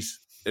mean, geez.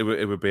 It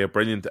would be a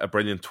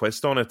brilliant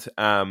twist on it.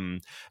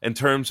 In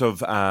terms of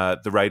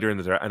the writer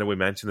and I know we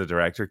mentioned the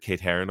director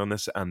Kate Herron on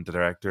this, and the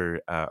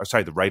director,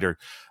 the writer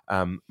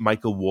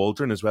Michael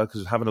Waldron as well,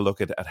 because having a look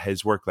at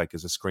his work like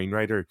as a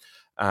screenwriter,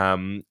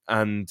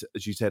 and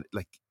as you said,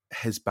 like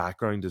his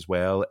background as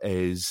well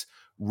is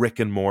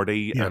Rick and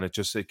Morty, and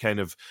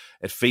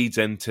it feeds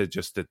into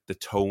just the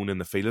tone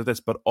and the feel of this,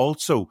 but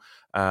also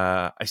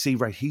I see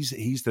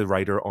he's the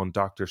writer on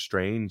Doctor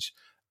Strange.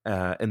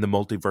 In the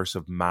Multiverse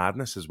of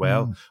Madness as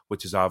well,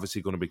 which is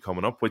obviously going to be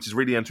coming up, which is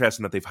really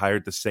interesting that they've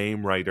hired the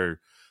same writer,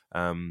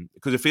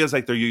 because it feels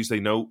like they're usually,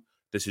 no,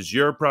 this is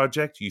your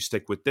project, you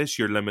stick with this,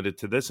 you're limited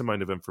to this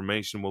amount of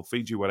information, we'll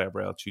feed you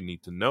whatever else you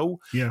need to know.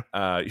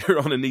 You're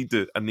on a need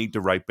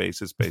to write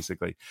basis,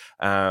 basically.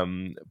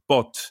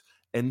 But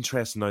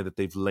interesting now that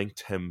they've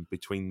linked him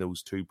between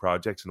those two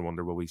projects, and I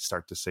wonder will we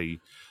start to see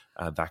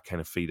that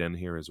kind of feed in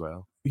here as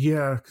well.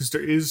 Yeah, because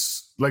there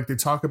is, like, they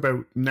talk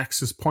about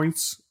nexus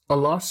points a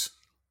lot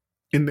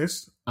in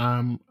this,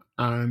 and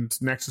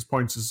nexus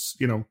points is,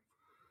 you know,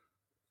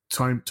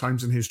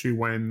 times in history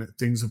when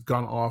things have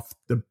gone off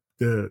the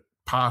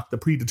path, the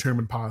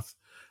predetermined path,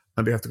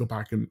 and they have to go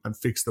back and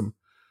fix them,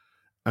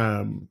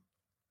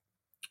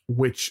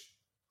 which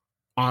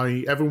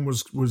everyone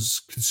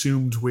was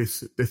consumed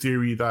with the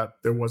theory that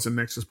there was a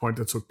nexus point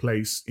that took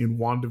place in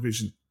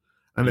WandaVision.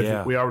 And I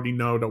think we already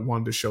know that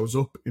Wanda shows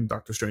up in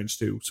Doctor Strange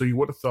 2. So you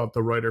would have thought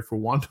the writer for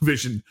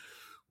WandaVision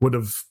would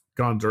have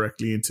gone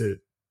directly into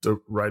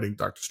the writing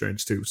Doctor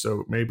Strange 2.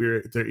 So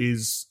maybe there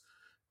is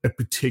a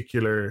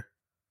particular...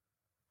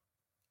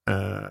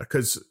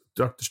 because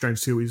Doctor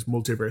Strange 2 is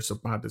Multiverse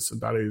of Madness, and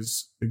that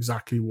is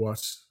exactly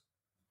what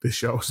this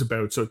show is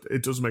about. So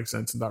it does make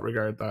sense in that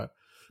regard that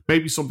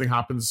maybe something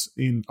happens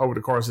over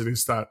the course of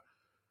this that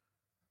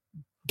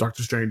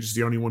Doctor Strange is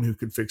the only one who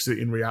can fix it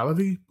in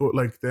reality. But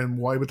like, then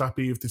why would that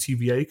be if the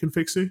TVA can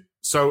fix it?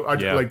 So I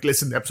like,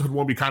 listen, episode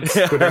 1, we can't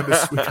go down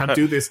this, we can't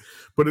do this.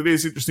 But it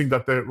is interesting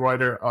that the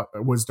writer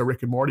was the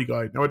Rick and Morty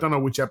guy. Now I don't know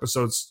which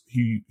episodes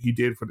he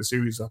did for the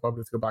series. I'll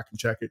probably have to go back and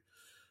check it.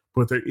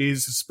 But there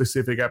is a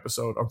specific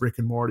episode of Rick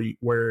and Morty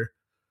where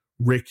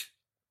Rick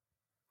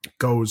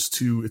goes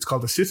to, it's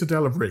called the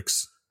Citadel of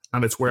Ricks,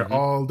 and it's where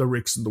all the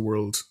Ricks in the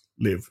world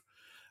live.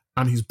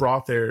 And he's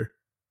brought there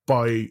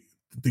by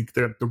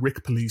the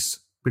Rick police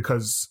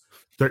because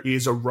there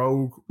is a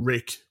rogue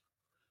Rick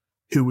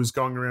who was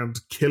going around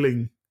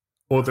killing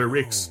other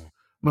Ricks.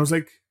 And I was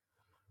like,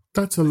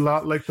 that's a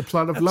lot like the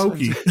plot of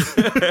Loki.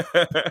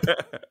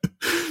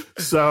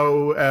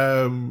 So,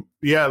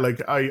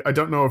 like, I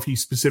don't know if he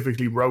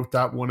specifically wrote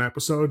that one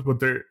episode, but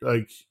there's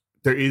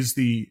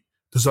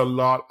a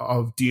lot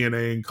of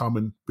DNA in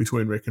common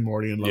between Rick and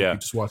Morty and Loki,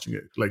 just watching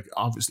it. Like,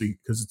 obviously,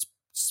 because it's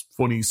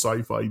funny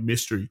sci-fi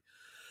mystery.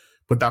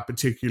 But that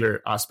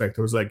particular aspect,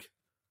 I was like,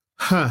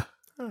 huh.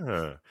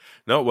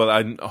 No, well,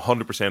 I'm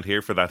 100%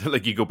 here for that.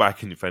 Like, you go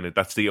back and you find it,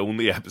 that's the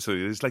only episode.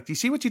 It's like, do you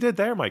see what you did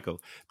there,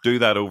 Michael? Do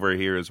that over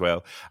here as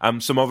well.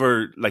 Some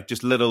other, like,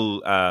 just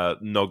little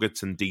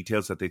nuggets and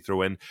details that they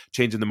throw in.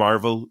 Changing the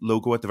Marvel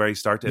logo at the very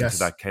start into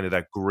that kind of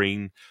that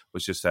green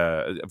was just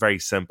a very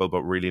simple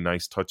but really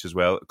nice touch as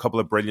well. A couple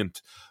of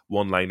brilliant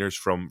one-liners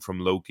from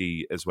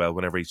Loki as well,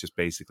 whenever he's just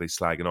basically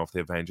slagging off the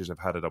Avengers. I've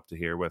had it up to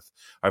here with,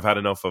 I've had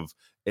enough of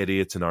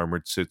idiots in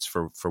armored suits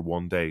for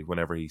one day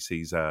whenever he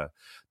sees the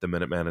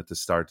Minutemen at the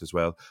start as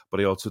well. But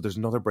he also, there's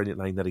another brilliant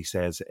line that he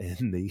says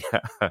in the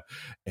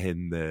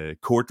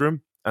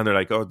courtroom, and they're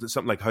like, oh,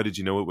 something like, how did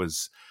you know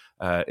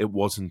it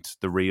wasn't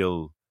the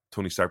real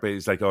Tony Stark? But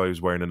he's like, oh, I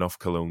was wearing enough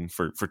cologne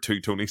for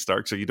two Tony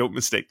Stark, so you don't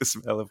mistake the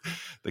smell of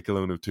the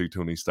cologne of two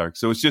Tony Stark.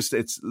 So it's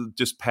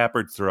just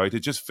peppered throughout.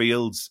 It just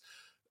feels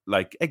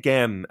like,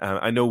 again,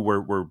 I know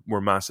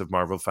we're massive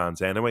Marvel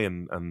fans anyway,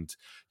 and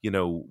you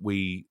know,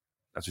 we,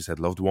 as we said,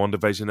 loved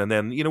WandaVision, and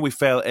then, you know, we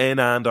fell in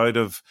and out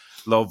of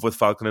love with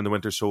Falcon and the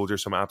Winter Soldier,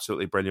 some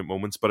absolutely brilliant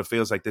moments, but it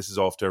feels like this is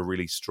off to a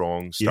really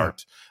strong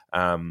start.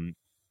 And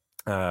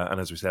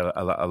as we said,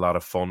 a lot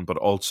of fun, but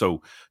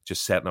also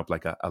just setting up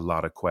like a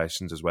lot of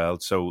questions as well.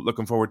 So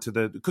looking forward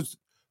to because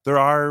there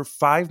are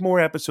 5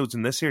 more episodes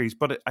in this series,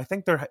 but I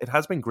think it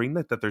has been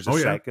greenlit that there's a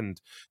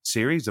second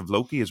series of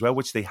Loki as well,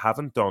 which they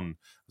haven't done,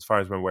 as far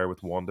as I'm aware, with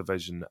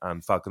WandaVision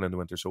and Falcon and the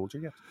Winter Soldier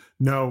yet.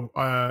 No,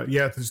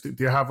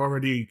 they have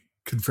already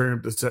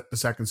confirmed that the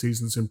second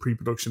season's in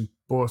pre-production,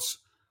 but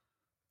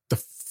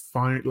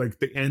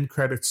the end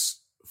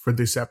credits for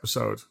this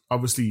episode,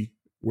 obviously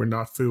we're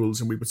not fools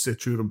and we would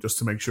sit through them just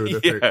to make sure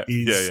that there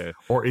is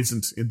or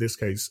isn't, in this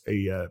case,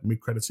 a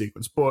mid-credit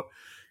sequence. But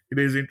it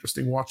is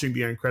interesting watching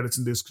the end credits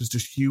in this because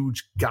there's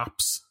huge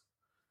gaps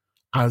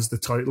as the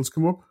titles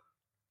come up.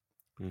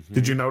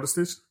 Did you notice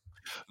this?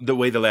 The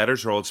way the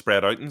letters are all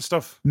spread out and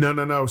stuff?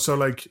 No. So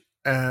like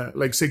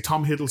say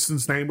Tom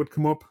Hiddleston's name would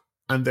come up,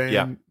 and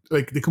then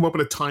like they come up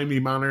in a timely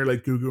manner,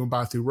 like Gugu and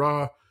Batu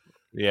Ra.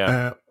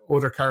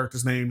 Other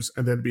characters' names,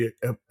 and then be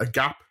a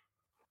gap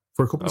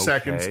for a couple of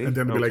seconds, and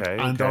then it'd be like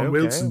Andon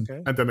Wilson,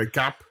 and then a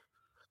gap,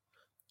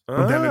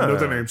 and then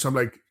another name. So I'm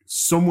like,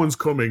 someone's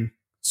coming.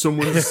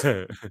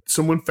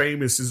 Someone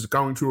famous is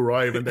going to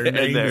arrive, and their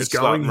name is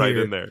going right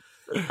here. in there.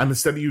 And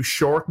instead of you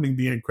shortening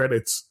the end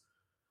credits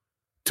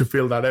to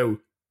fill that out,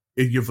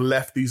 you've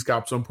left these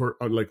gaps on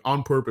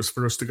purpose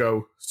for us to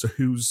go, so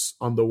who's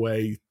on the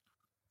way?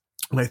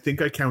 And I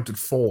think I counted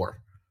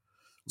 4.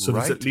 So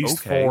there's at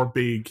least 4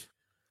 big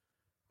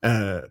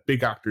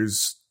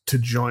actors to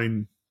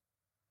join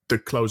the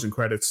closing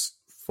credits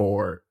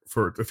for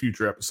the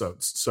future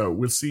episodes. So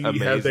we'll see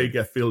how they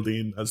get filled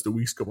in as the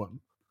weeks go on.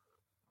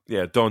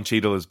 Yeah, Don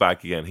Cheadle is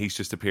back again. He's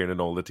just appearing in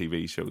all the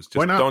TV shows.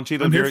 Why not? Don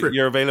Cheadle,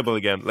 you're available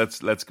again.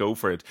 Let's go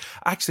for it.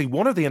 Actually,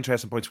 one of the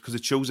interesting points, because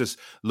it shows us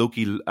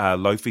Loki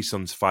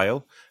Laufeyson's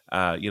file,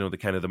 the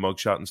kind of the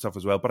mugshot and stuff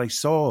as well. But I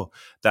saw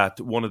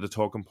that one of the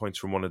talking points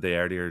from one of the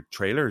earlier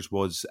trailers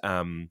was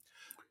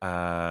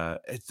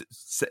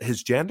it's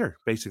his gender.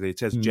 Basically, it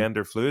says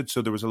gender fluid.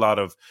 So there was a lot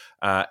of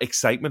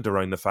excitement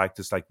around the fact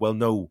it's like, well,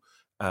 no.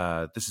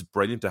 This is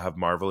brilliant to have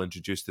Marvel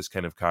introduce this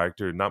kind of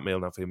character, not male,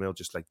 not female,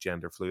 just like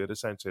gender fluid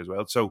essentially as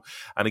well. So,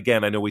 and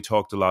again, I know we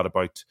talked a lot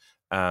about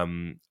how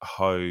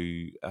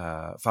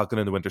Falcon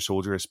and the Winter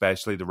Soldier,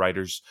 especially the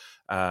writers,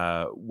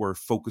 were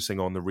focusing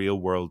on the real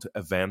world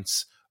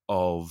events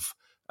of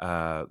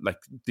like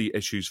the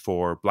issues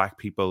for Black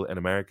people in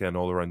America and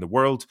all around the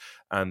world,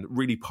 and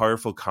really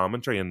powerful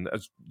commentary. And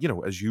as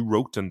you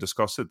wrote and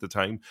discussed at the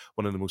time,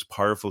 one of the most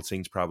powerful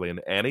scenes probably in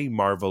any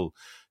Marvel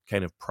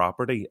kind of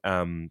property.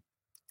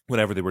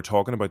 Whenever they were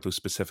talking about those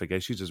specific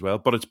issues as well.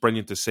 But it's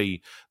brilliant to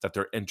see that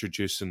they're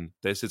introducing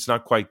this. It's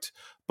not quite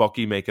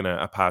Bucky making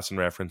a passing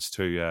reference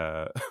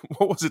to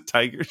what was it,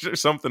 Tigers or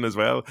something as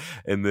well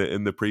in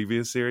the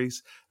previous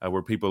series,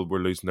 where people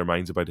were losing their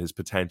minds about his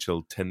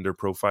potential Tinder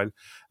profile.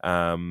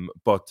 Great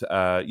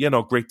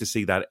to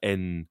see that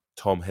in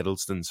Tom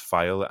Hiddleston's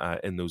file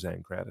in those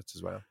end credits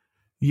as well.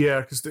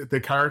 Yeah, because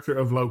the character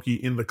of Loki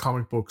in the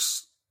comic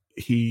books,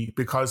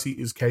 because he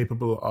is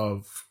capable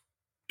of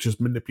just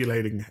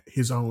manipulating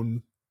his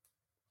own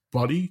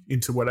body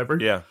into whatever.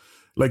 Yeah.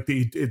 Like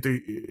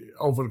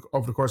over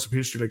the course of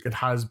history, like it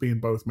has been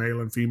both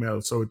male and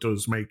female, so it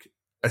does make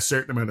a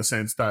certain amount of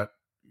sense that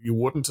you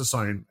wouldn't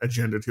assign a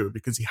gender to it,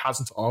 because he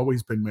hasn't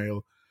always been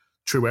male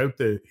throughout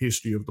the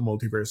history of the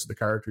multiverse of the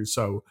characters.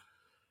 So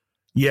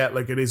yeah,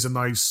 like it is a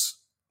nice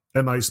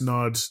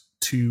nod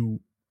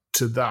to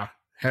that.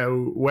 How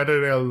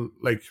whether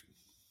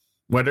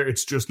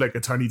it's just like a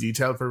tiny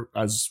detail for,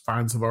 as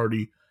fans have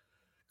already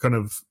kind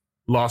of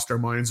lost their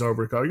minds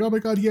over it, going, oh my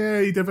god,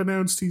 yay, they've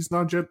announced he's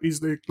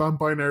the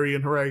non-binary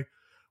and hooray.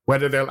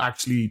 Whether they'll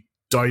actually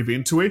dive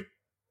into it,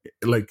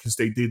 like, because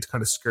they did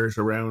kind of skirt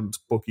around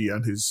Bucky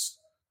and his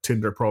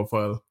Tinder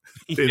profile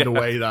in the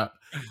way that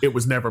it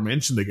was never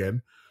mentioned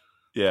again.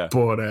 Yeah.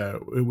 But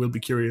it will be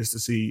curious to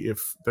see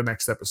if the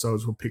next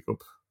episodes will pick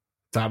up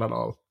that at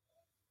all.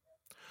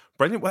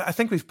 Brilliant. Well, I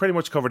think we've pretty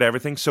much covered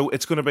everything. So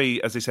it's going to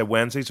be, as they said,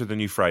 Wednesdays are the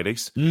new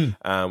Fridays. We're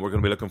going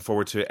to be looking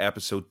forward to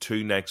episode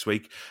 2 next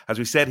week. As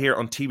we said here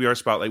on TBR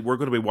Spotlight, we're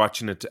going to be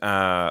watching it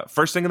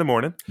first thing in the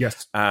morning.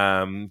 Yes.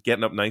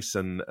 Getting up nice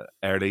and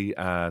early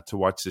to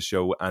watch the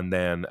show. And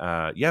then,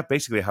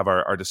 basically have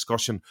our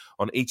discussion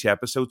on each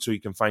episode. So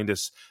you can find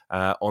us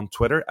on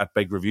Twitter at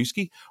Big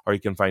Reviewski, or you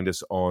can find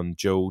us on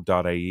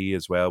joe.ie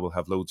as well. We'll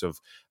have loads of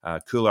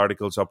cool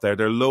articles up there.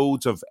 There are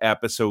loads of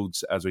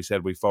episodes. As we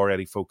said, we've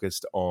already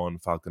focused on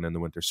Falcon and the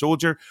Winter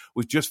Soldier.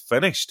 We've just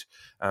finished,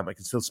 I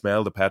can still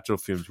smell the petrol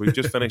fumes. We've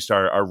just finished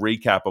our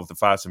recap of the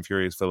Fast and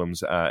Furious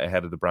films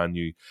ahead of the brand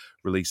new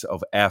release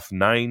of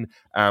F9.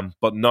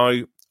 But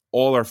now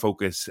all our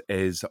focus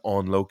is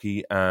on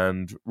Loki.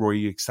 And Roy, are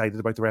you excited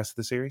about the rest of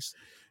the series?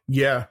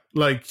 Yeah,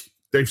 like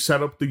they've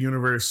set up the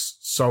universe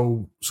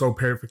so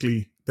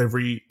perfectly.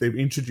 They've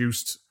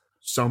introduced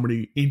so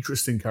many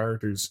interesting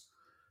characters,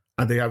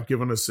 and they have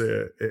given us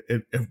a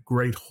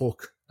great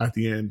hook at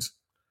the end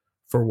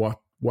for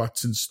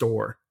what's in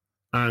store.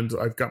 And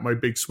I've got my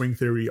big swing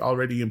theory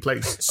already in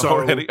place. So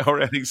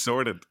already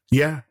sorted.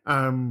 Yeah.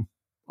 I'm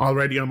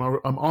already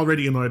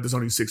annoyed there's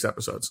only 6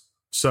 episodes.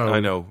 So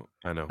I know.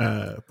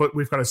 But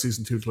we've got a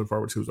season 2 to look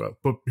forward to as well.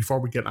 But before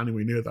we get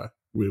anywhere near that,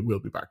 we'll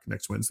be back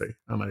next Wednesday.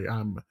 And I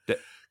am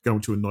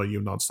going to annoy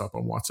you nonstop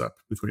on WhatsApp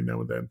between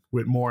now and then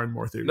with more and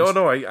more theories.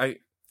 No,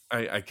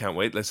 I can't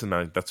wait. Listen,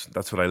 now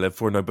that's what I live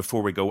for. Now,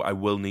 before we go, I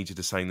will need you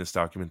to sign this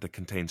document that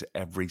contains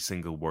every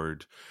single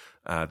word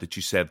that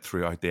you said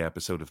throughout the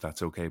episode, if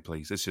that's okay,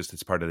 please.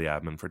 It's part of the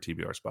admin for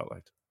TBR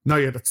Spotlight. No,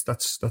 yeah,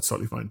 that's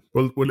totally fine.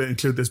 We'll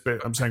include this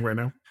bit I'm saying right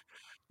now.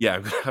 Yeah,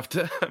 I'm going to have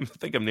to. I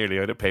think I'm nearly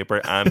out of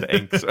paper and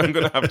ink, so I'm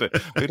going to have to.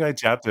 Who did I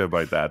chat to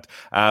about that?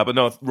 But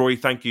no, Rory,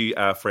 thank you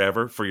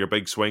forever for your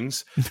big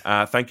swings.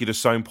 Thank you to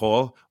Sound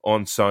Paul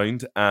on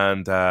sound,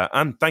 and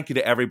thank you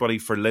to everybody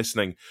for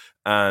listening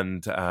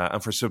and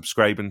for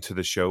subscribing to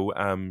the show.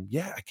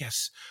 I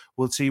guess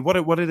we'll see.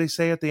 What do they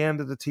say at the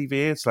end of the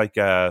TV? It's like,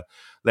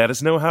 let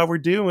us know how we're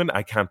doing.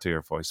 I can't do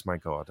your voice. My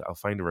God, I'll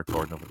find a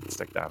recording of it and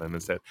stick that in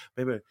instead.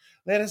 Maybe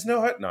let us know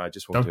how. No, I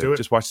just won't do it.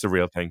 Just watch the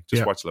real thing.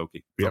 Just watch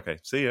Loki. Yep. Okay,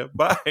 see ya.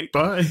 Bye.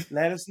 Bye.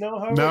 Let us know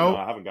how. No,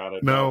 I haven't got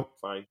it. No.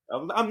 Fine.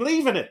 I'm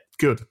leaving it.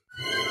 Good.